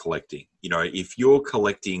are for collecting. If you're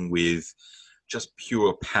collecting with just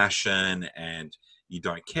pure passion and you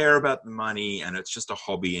don't care about the money and it's just a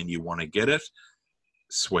hobby and you want to get it,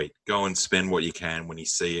 sweet. Go and spend what you can. When you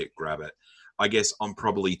see it, grab it. I guess I'm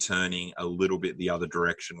probably turning a little bit the other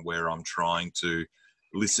direction, where I'm trying to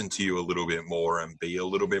listen to you a little bit more and be a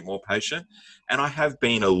little bit more patient. And I have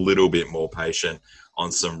been a little bit more patient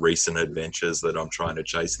on some recent adventures that I'm trying to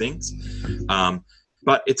chase things.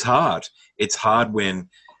 But it's hard. It's hard when,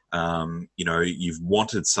 you've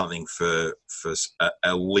wanted something for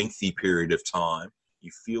a lengthy period of time.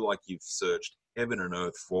 You feel like you've searched heaven and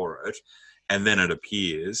earth for it, and then it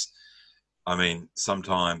appears. I mean,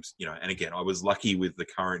 sometimes, and again, I was lucky with the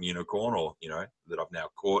current unicorn, that I've now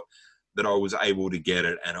caught, that I was able to get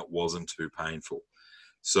it and it wasn't too painful.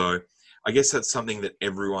 So I guess that's something that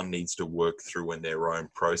everyone needs to work through in their own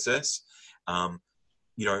process.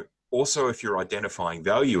 Also, if you're identifying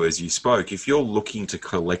value, as you spoke, if you're looking to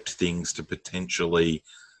collect things to potentially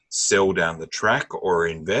sell down the track or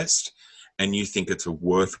invest, and you think it's a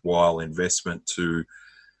worthwhile investment to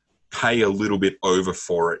pay a little bit over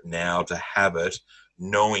for it now to have it,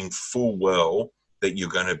 knowing full well that you're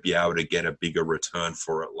going to be able to get a bigger return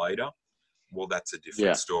for it later, well, that's a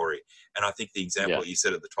different story. And I think the example you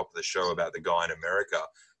said at the top of the show about the guy in America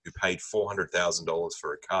who paid $400,000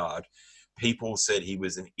 for a card, people said he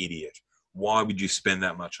was an idiot. Why would you spend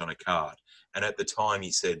that much on a card? And at the time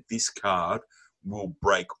he said, this card will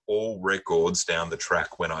break all records down the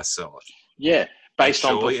track when I sell it. Yeah. Based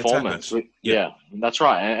on performance. Yeah, that's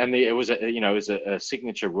right. And it was a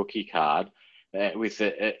signature rookie card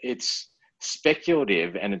it's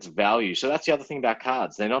speculative and it's value. So that's the other thing about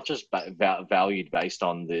cards. They're not just valued based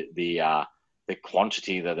on the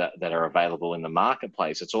quantity that are available in the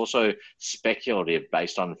marketplace. It's also speculative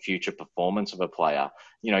based on future performance of a player.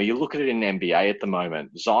 You look at it in NBA at the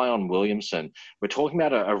moment, Zion Williamson, we're talking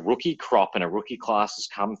about a rookie crop and a rookie class has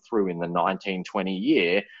come through in the 1920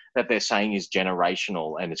 year that they're saying is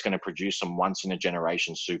generational and it's going to produce some once in a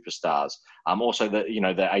generation superstars. Also the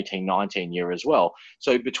 18-19 year as well.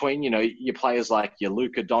 So between, your players like your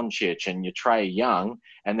Luka Doncic and your Trae Young,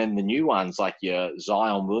 and then the new ones like your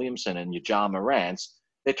Zion Williamson and your Ja Morant,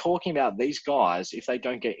 they're talking about these guys, if they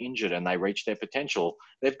don't get injured and they reach their potential,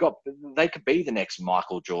 they could be the next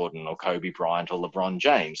Michael Jordan or Kobe Bryant or LeBron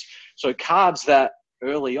James. So cards that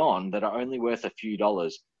early on that are only worth a few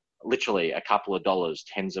dollars, literally a couple of dollars,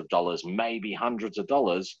 tens of dollars, maybe hundreds of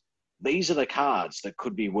dollars, these are the cards that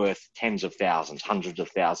could be worth tens of thousands, hundreds of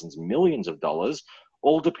thousands, millions of dollars,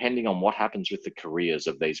 all depending on what happens with the careers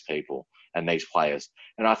of these people and these players.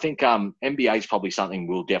 And I think NBA is probably something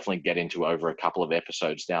we'll definitely get into over a couple of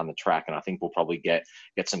episodes down the track. And I think we'll probably get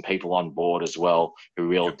some people on board as well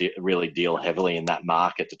who really deal heavily in that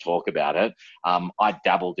market to talk about it. I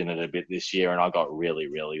dabbled in it a bit this year and I got really,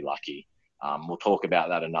 really lucky. We'll talk about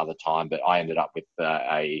that another time, but I ended up with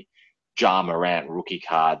a Ja Morant rookie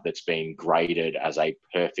card that's been graded as a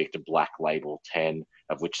perfect black label 10,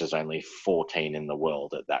 of which there's only 14 in the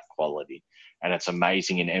world at that quality. And it's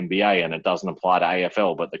amazing in NBA, and it doesn't apply to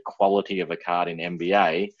AFL, but the quality of a card in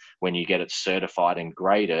NBA, when you get it certified and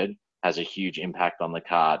graded, has a huge impact on the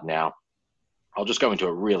card. Now, I'll just go into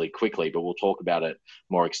it really quickly, but we'll talk about it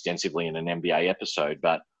more extensively in an NBA episode.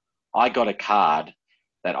 But I got a card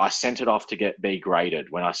that I sent it off to be graded.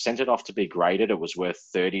 When I sent it off to be graded, it was worth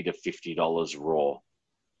 $30 to $50 raw.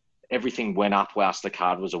 Everything went up whilst the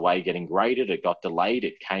card was away getting graded. It got delayed.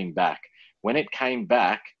 It came back. When it came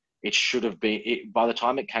back, it should have been, by the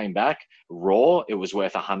time it came back, raw, it was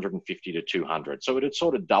worth 150 to 200. So it had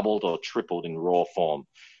sort of doubled or tripled in raw form.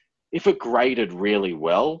 If it graded really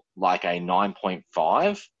well, like a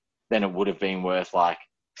 9.5, then it would have been worth like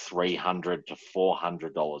 $300 to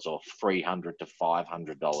 $400 or $300 to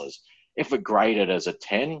 $500. If it graded as a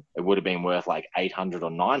 10, it would have been worth like $800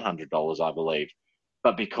 or $900, I believe.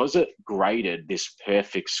 But because it graded this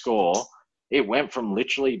perfect score, it went from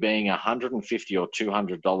literally being $150 or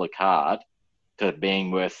 $200 card to being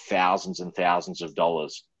worth thousands and thousands of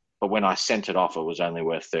dollars. But when I sent it off, it was only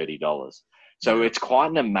worth $30. So it's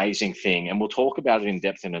quite an amazing thing, and we'll talk about it in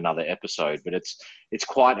depth in another episode. But it's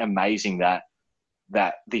quite amazing that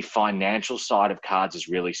the financial side of cards is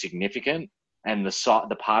really significant, and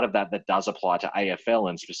the part of that does apply to AFL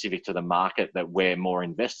and specific to the market that we're more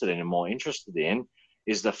invested in and more interested in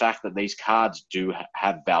is the fact that these cards do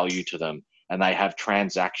have value to them, and they have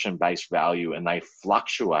transaction-based value, and they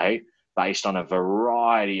fluctuate based on a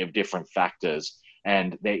variety of different factors.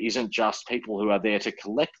 And there isn't just people who are there to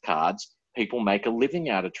collect cards. People make a living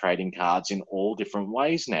out of trading cards in all different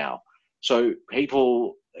ways now. So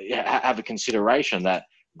people have a consideration that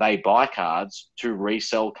they buy cards to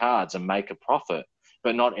resell cards and make a profit,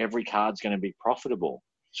 but not every card's going to be profitable.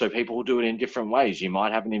 So people will do it in different ways. You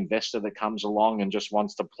might have an investor that comes along and just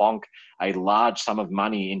wants to plonk a large sum of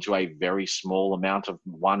money into a very small amount of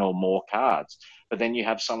one or more cards. But then you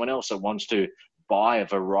have someone else that wants to buy a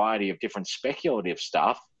variety of different speculative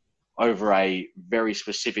stuff over a very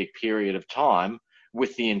specific period of time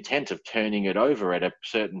with the intent of turning it over at a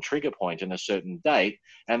certain trigger point and a certain date.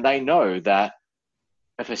 And they know that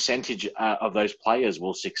a percentage of those players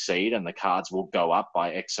will succeed and the cards will go up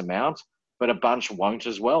by X amount, but a bunch won't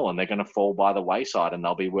as well, and they're going to fall by the wayside and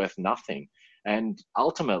they'll be worth nothing. And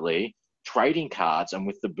ultimately, trading cards, and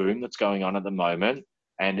with the boom that's going on at the moment,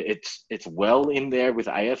 and it's well in there with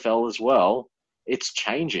AFL as well, it's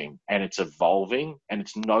changing and it's evolving, and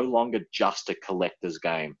it's no longer just a collector's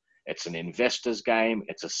game. It's an investor's game.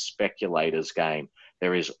 It's a speculator's game.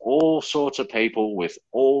 There is all sorts of people with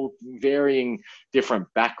all varying different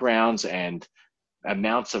backgrounds and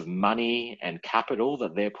amounts of money and capital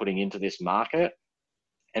that they're putting into this market,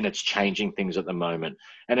 and it's changing things at the moment.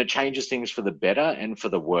 And it changes things for the better and for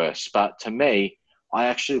the worse. But to me, I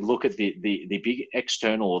actually look at the big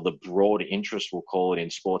external or the broad interest, we'll call it,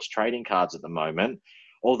 in sports trading cards at the moment.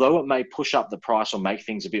 Although it may push up the price or make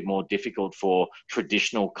things a bit more difficult for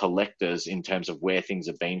traditional collectors in terms of where things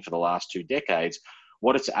have been for the last 2 decades,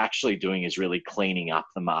 what it's actually doing is really cleaning up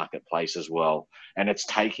the marketplace as well. And it's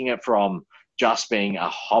taking it from just being a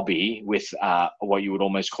hobby with what you would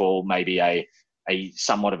almost call maybe a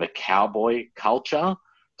somewhat of a cowboy culture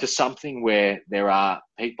to something where there are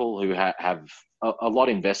people who have a lot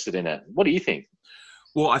invested in it. What do you think?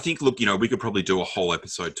 Well, I think, look, we could probably do a whole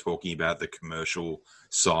episode talking about the commercial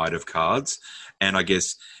side of cards. And I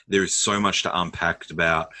guess there is so much to unpack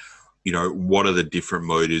about, what are the different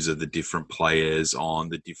motives of the different players on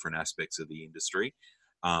the different aspects of the industry.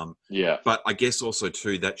 But I guess also,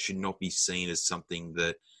 too, that should not be seen as something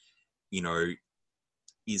that,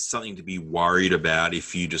 is something to be worried about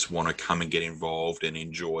if you just want to come and get involved and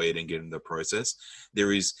enjoy it and get in the process.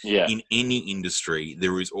 There is, in any industry,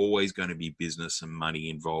 there is always going to be business and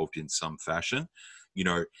money involved in some fashion.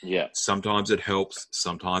 Sometimes it helps,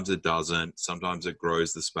 sometimes it doesn't, sometimes it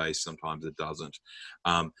grows the space, sometimes it doesn't.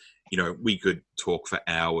 We could talk for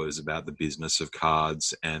hours about the business of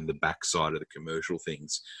cards and the backside of the commercial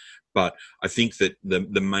things. But I think that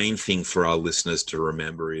the main thing for our listeners to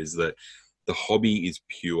remember is that the hobby is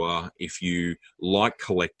pure. If you like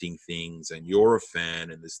collecting things and you're a fan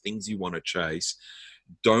and there's things you want to chase,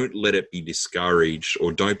 don't let it be discouraged,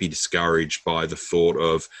 or don't be discouraged by the thought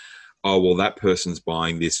of, oh, well, that person's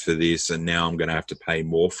buying this for this and now I'm going to have to pay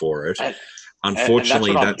more for it.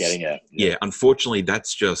 Unfortunately, unfortunately,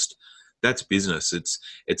 that's business.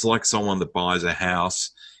 It's like someone that buys a house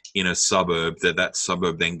in a suburb, that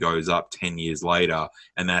suburb then goes up 10 years later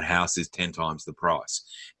and that house is 10 times the price.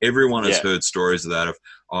 Everyone has heard stories of that, of,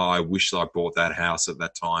 oh, I wish I bought that house at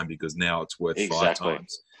that time because now it's worth 5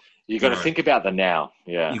 times. You've got to think about the now.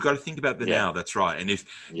 Yeah. You've got to think about the now. That's right. And if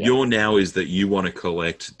your now is that you want to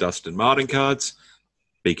collect Dustin Martin cards,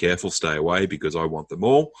 be careful, stay away, because I want them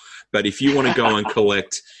all. But if you want to go and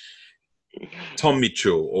collect Tom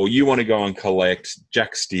Mitchell, or you want to go and collect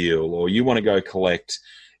Jack Steele, or you want to go collect,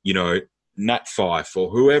 Nat Fife, or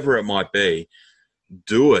whoever it might be,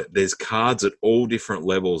 do it. There's cards at all different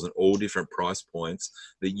levels and all different price points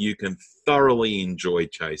that you can thoroughly enjoy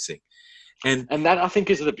chasing. And that, I think,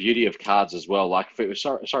 is the beauty of cards as well. Like,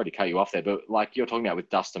 sorry to cut you off there, but like you're talking about with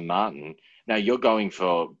Dustin Martin, now you're going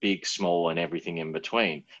for big, small, and everything in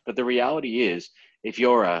between. But the reality is, if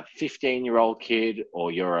you're a 15-year-old kid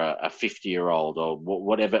or you're a 50-year-old or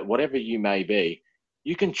whatever you may be,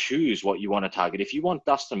 you can choose what you want to target. If you want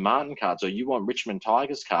Dustin Martin cards or you want Richmond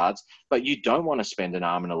Tigers cards, but you don't want to spend an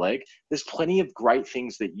arm and a leg, there's plenty of great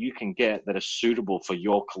things that you can get that are suitable for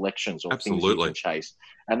your collections or things you can chase.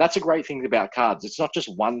 And that's a great thing about cards. It's not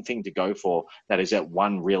just one thing to go for that is at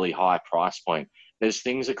one really high price point. There's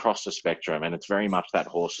things across the spectrum, and it's very much that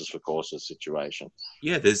horses for courses situation.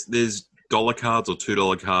 Yeah, there's dollar cards or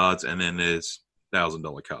 $2 cards, and then there's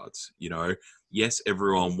 $1,000 cards. Yes,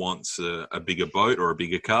 everyone wants a bigger boat or a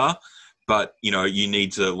bigger car, but you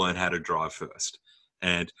need to learn how to drive first.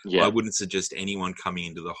 And I wouldn't suggest anyone coming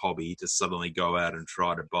into the hobby to suddenly go out and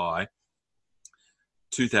try to buy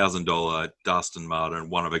 $2,000 Dustin Martin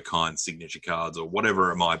one-of-a-kind signature cards or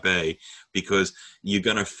whatever it might be, because you're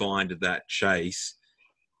going to find that chase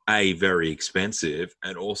very expensive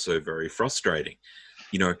and also very frustrating.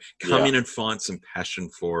 Come in and find some passion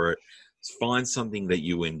for it. Find something that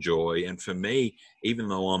you enjoy. And for me, even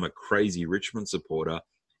though I'm a crazy Richmond supporter,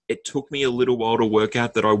 it took me a little while to work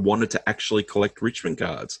out that I wanted to actually collect Richmond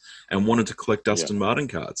cards and wanted to collect Dustin Martin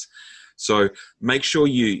cards. So make sure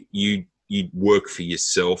you work for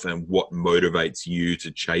yourself and what motivates you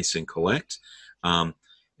to chase and collect.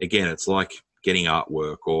 Again, it's like getting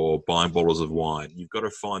artwork or buying bottles of wine. You've got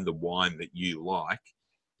to find the wine that you like,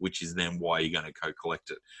 which is then why you're going to co-collect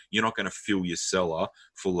it. You're not going to fill your cellar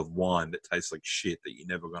full of wine that tastes like shit that you're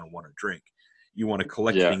never going to want to drink. You want to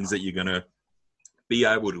collect things that you're going to be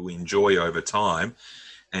able to enjoy over time.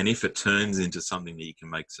 And if it turns into something that you can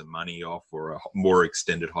make some money off or a more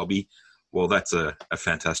extended hobby, well, that's a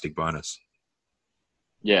fantastic bonus.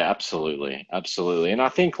 Yeah, absolutely. Absolutely. And I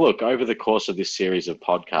think, look, over the course of this series of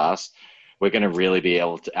podcasts, we're going to really be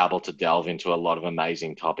able to delve into a lot of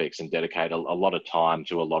amazing topics and dedicate a lot of time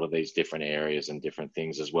to a lot of these different areas and different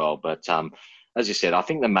things as well. But as you said, I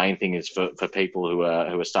think the main thing is for people who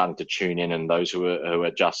are starting to tune in and those who are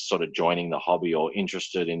just sort of joining the hobby or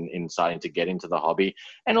interested in starting to get into the hobby,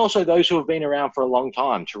 and also those who have been around for a long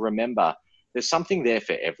time, to remember there's something there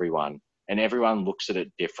for everyone. And everyone looks at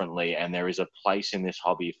it differently, and there is a place in this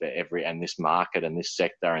hobby for and this market and this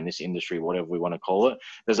sector and this industry, whatever we want to call it.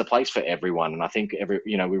 There's a place for everyone, and I think we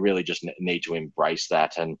really just need to embrace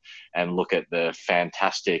that and look at the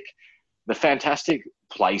fantastic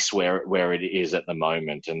place where it is at the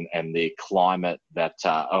moment, and the climate that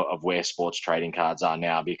of where sports trading cards are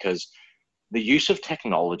now, because the use of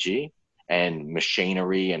technology and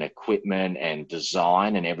machinery and equipment and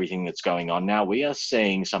design and everything that's going on now, we are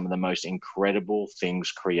seeing some of the most incredible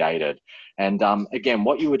things created. And again,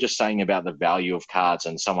 what you were just saying about the value of cards,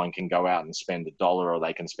 and someone can go out and spend $1 or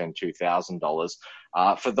they can spend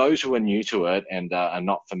 $2,000. For those who are new to it and are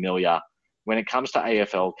not familiar, when it comes to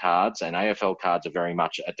AFL cards, and AFL cards are very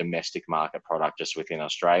much a domestic market product just within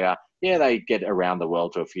Australia. Yeah, they get around the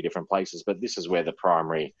world to a few different places, but this is where the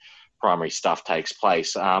primary stuff takes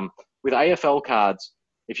place. With AFL cards,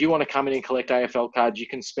 if you want to come in and collect AFL cards, you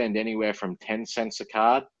can spend anywhere from 10 cents a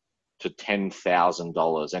card to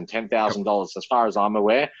 $10,000. And $10,000, as far as I'm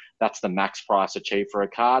aware, that's the max price achieved for a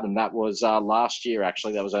card. And that was last year,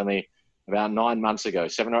 actually. That was only about 9 months ago,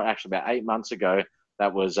 about 8 months ago.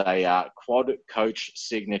 That was a quad coach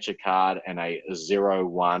signature card and a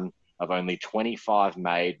 0-1 of only 25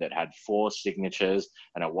 made that had 4 signatures.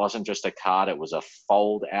 And it wasn't just a card, it was a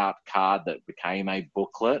fold-out card that became a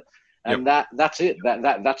booklet. And that's it.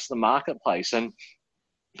 That's the marketplace, and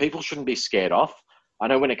people shouldn't be scared off. I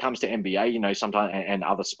know when it comes to NBA, sometimes and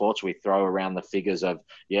other sports, we throw around the figures of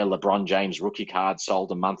LeBron James rookie card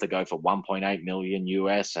sold a month ago for $1.8 million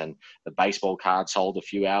US, and the baseball card sold a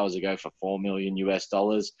few hours ago for $4 million US.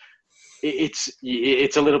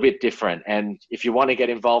 it's a little bit different. And if you want to get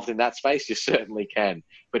involved in that space, you certainly can.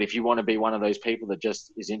 But if you want to be one of those people that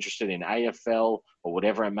just is interested in AFL or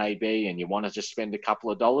whatever it may be, and you want to just spend a couple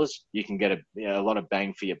of dollars, you can get a lot of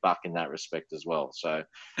bang for your buck in that respect as well. So,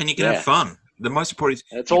 and you can have fun. The most important is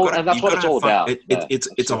it's all, and that's what it's all about.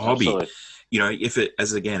 It's a hobby. Absolutely. You know, if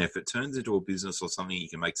it turns into a business or something you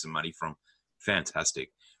can make some money from,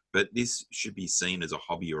 fantastic. But this should be seen as a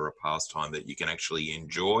hobby or a pastime that you can actually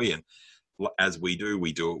enjoy. And as we do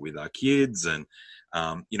it with our kids, and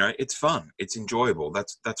you know, it's fun, it's enjoyable.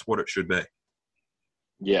 That's what it should be.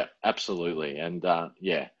 Yeah, absolutely. And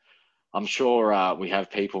I'm sure we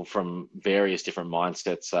have people from various different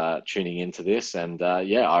mindsets tuning into this. And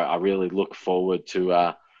I really look forward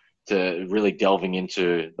to really delving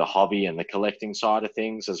into the hobby and the collecting side of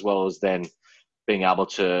things, as well as then being able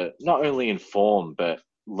to not only inform but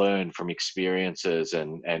learn from experiences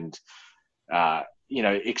and you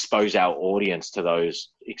know, expose our audience to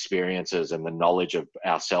those experiences and the knowledge of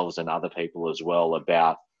ourselves and other people as well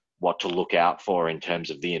about what to look out for in terms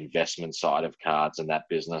of the investment side of cards and that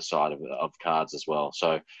business side of cards as well.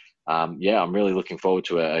 So I'm really looking forward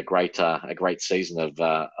to a great season of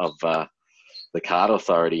the Card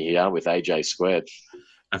Authority here with AJ Squared.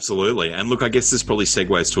 Absolutely. And look, I guess this probably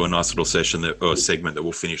segues to a nice little segment that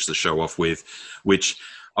we'll finish the show off with, which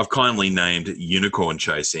I've kindly named Unicorn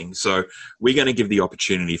Chasing. So we're going to give the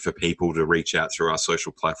opportunity for people to reach out through our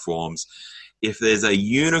social platforms. If there's a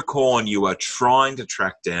unicorn you are trying to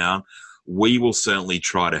track down, we will certainly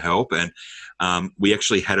try to help. And we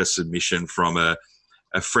actually had a submission from a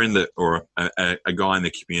friend or a guy in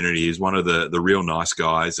the community who's one of the real nice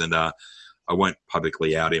guys. And I won't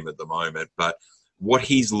publicly out him at the moment, but what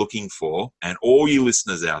he's looking for, and all you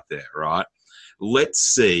listeners out there, right? Let's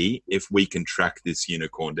see if we can track this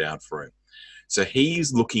unicorn down for him. So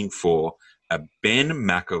he's looking for a Ben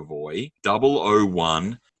McAvoy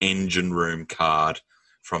 001 Engine Room card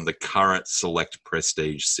from the current Select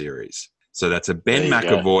Prestige series. So that's a Ben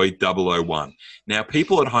McAvoy 001. Now,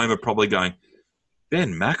 people at home are probably going,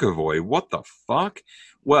 Ben McAvoy, what the fuck?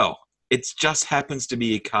 Well, it just happens to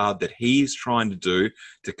be a card that he's trying to do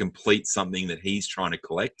to complete something that he's trying to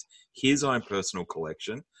collect, his own personal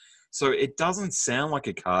collection. So it doesn't sound like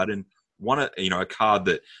a card, and a card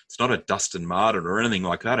that it's not a Dustin Martin or anything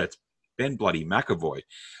like that. It's Ben bloody McAvoy.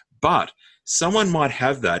 But someone might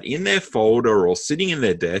have that in their folder or sitting in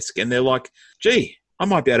their desk, and they're like, gee, I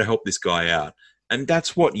might be able to help this guy out. And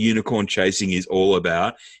that's what unicorn chasing is all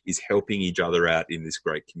about, is helping each other out in this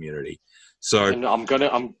great community. So, and I'm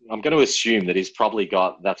gonna assume that he's probably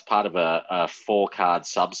that's part of a 4-card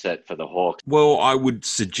subset for the Hawks. Well, I would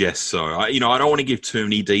suggest so. I don't want to give too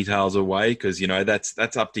many details away because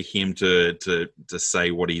that's up to him to say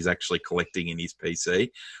what he's actually collecting in his PC.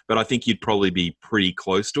 But I think you'd probably be pretty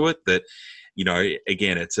close to it. That,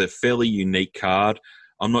 again, it's a fairly unique card.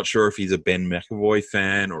 I'm not sure if he's a Ben McAvoy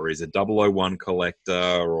fan or he's a 001 collector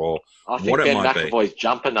or I think what Ben it might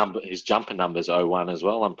be. His jumper number's 01 as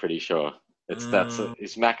well. I'm pretty sure. Is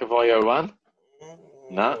McAvoy 01?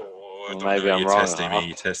 No? Maybe I'm wrong.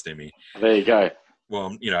 You're testing me. There you go.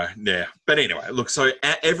 Well, yeah. But anyway, look, so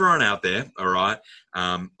everyone out there, all right,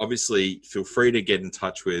 obviously feel free to get in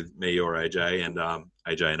touch with me or AJ and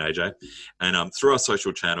AJ. And through our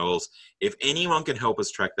social channels, if anyone can help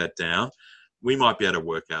us track that down, we might be able to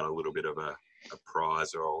work out a little bit of a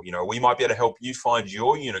prize, or, we might be able to help you find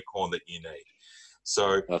your unicorn that you need.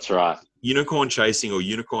 So that's right. Unicorn chasing or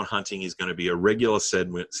unicorn hunting is going to be a regular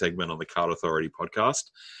segment on the Card Authority podcast.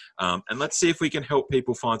 And let's see if we can help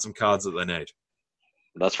people find some cards that they need.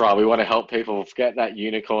 That's right. We want to help people get that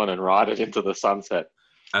unicorn and ride it into the sunset.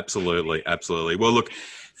 Absolutely. Absolutely. Well, look,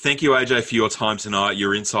 thank you, AJ, for your time tonight.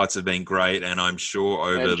 Your insights have been great. And I'm sure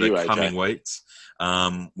over the coming weeks,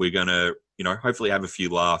 we're going to, hopefully have a few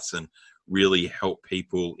laughs and really help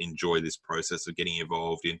people enjoy this process of getting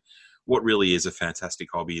involved in what really is a fantastic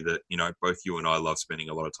hobby that, both you and I love spending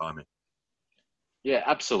a lot of time in. Yeah,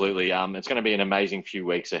 absolutely. It's going to be an amazing few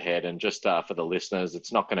weeks ahead. And just for the listeners,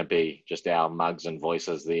 it's not going to be just our mugs and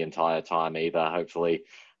voices the entire time either. Hopefully,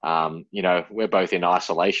 we're both in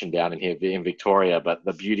isolation down in here in Victoria, but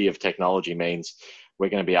the beauty of technology means we're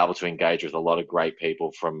going to be able to engage with a lot of great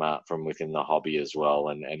people from within the hobby as well,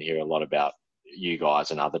 and hear a lot about you guys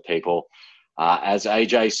and other people. As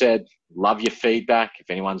AJ said, love your feedback. If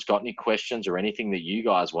anyone's got any questions or anything that you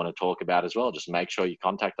guys want to talk about as well, just make sure you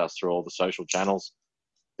contact us through all the social channels.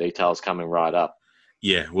 Details coming right up.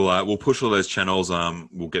 Yeah, we'll push all those channels.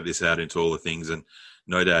 We'll get this out into all the things, and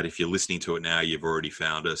no doubt if you're listening to it now, you've already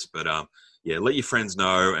found us. But let your friends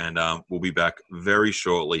know, and we'll be back very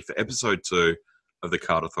shortly for episode 2 of the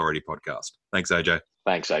Card Authority podcast. Thanks, AJ.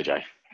 Thanks, AJ.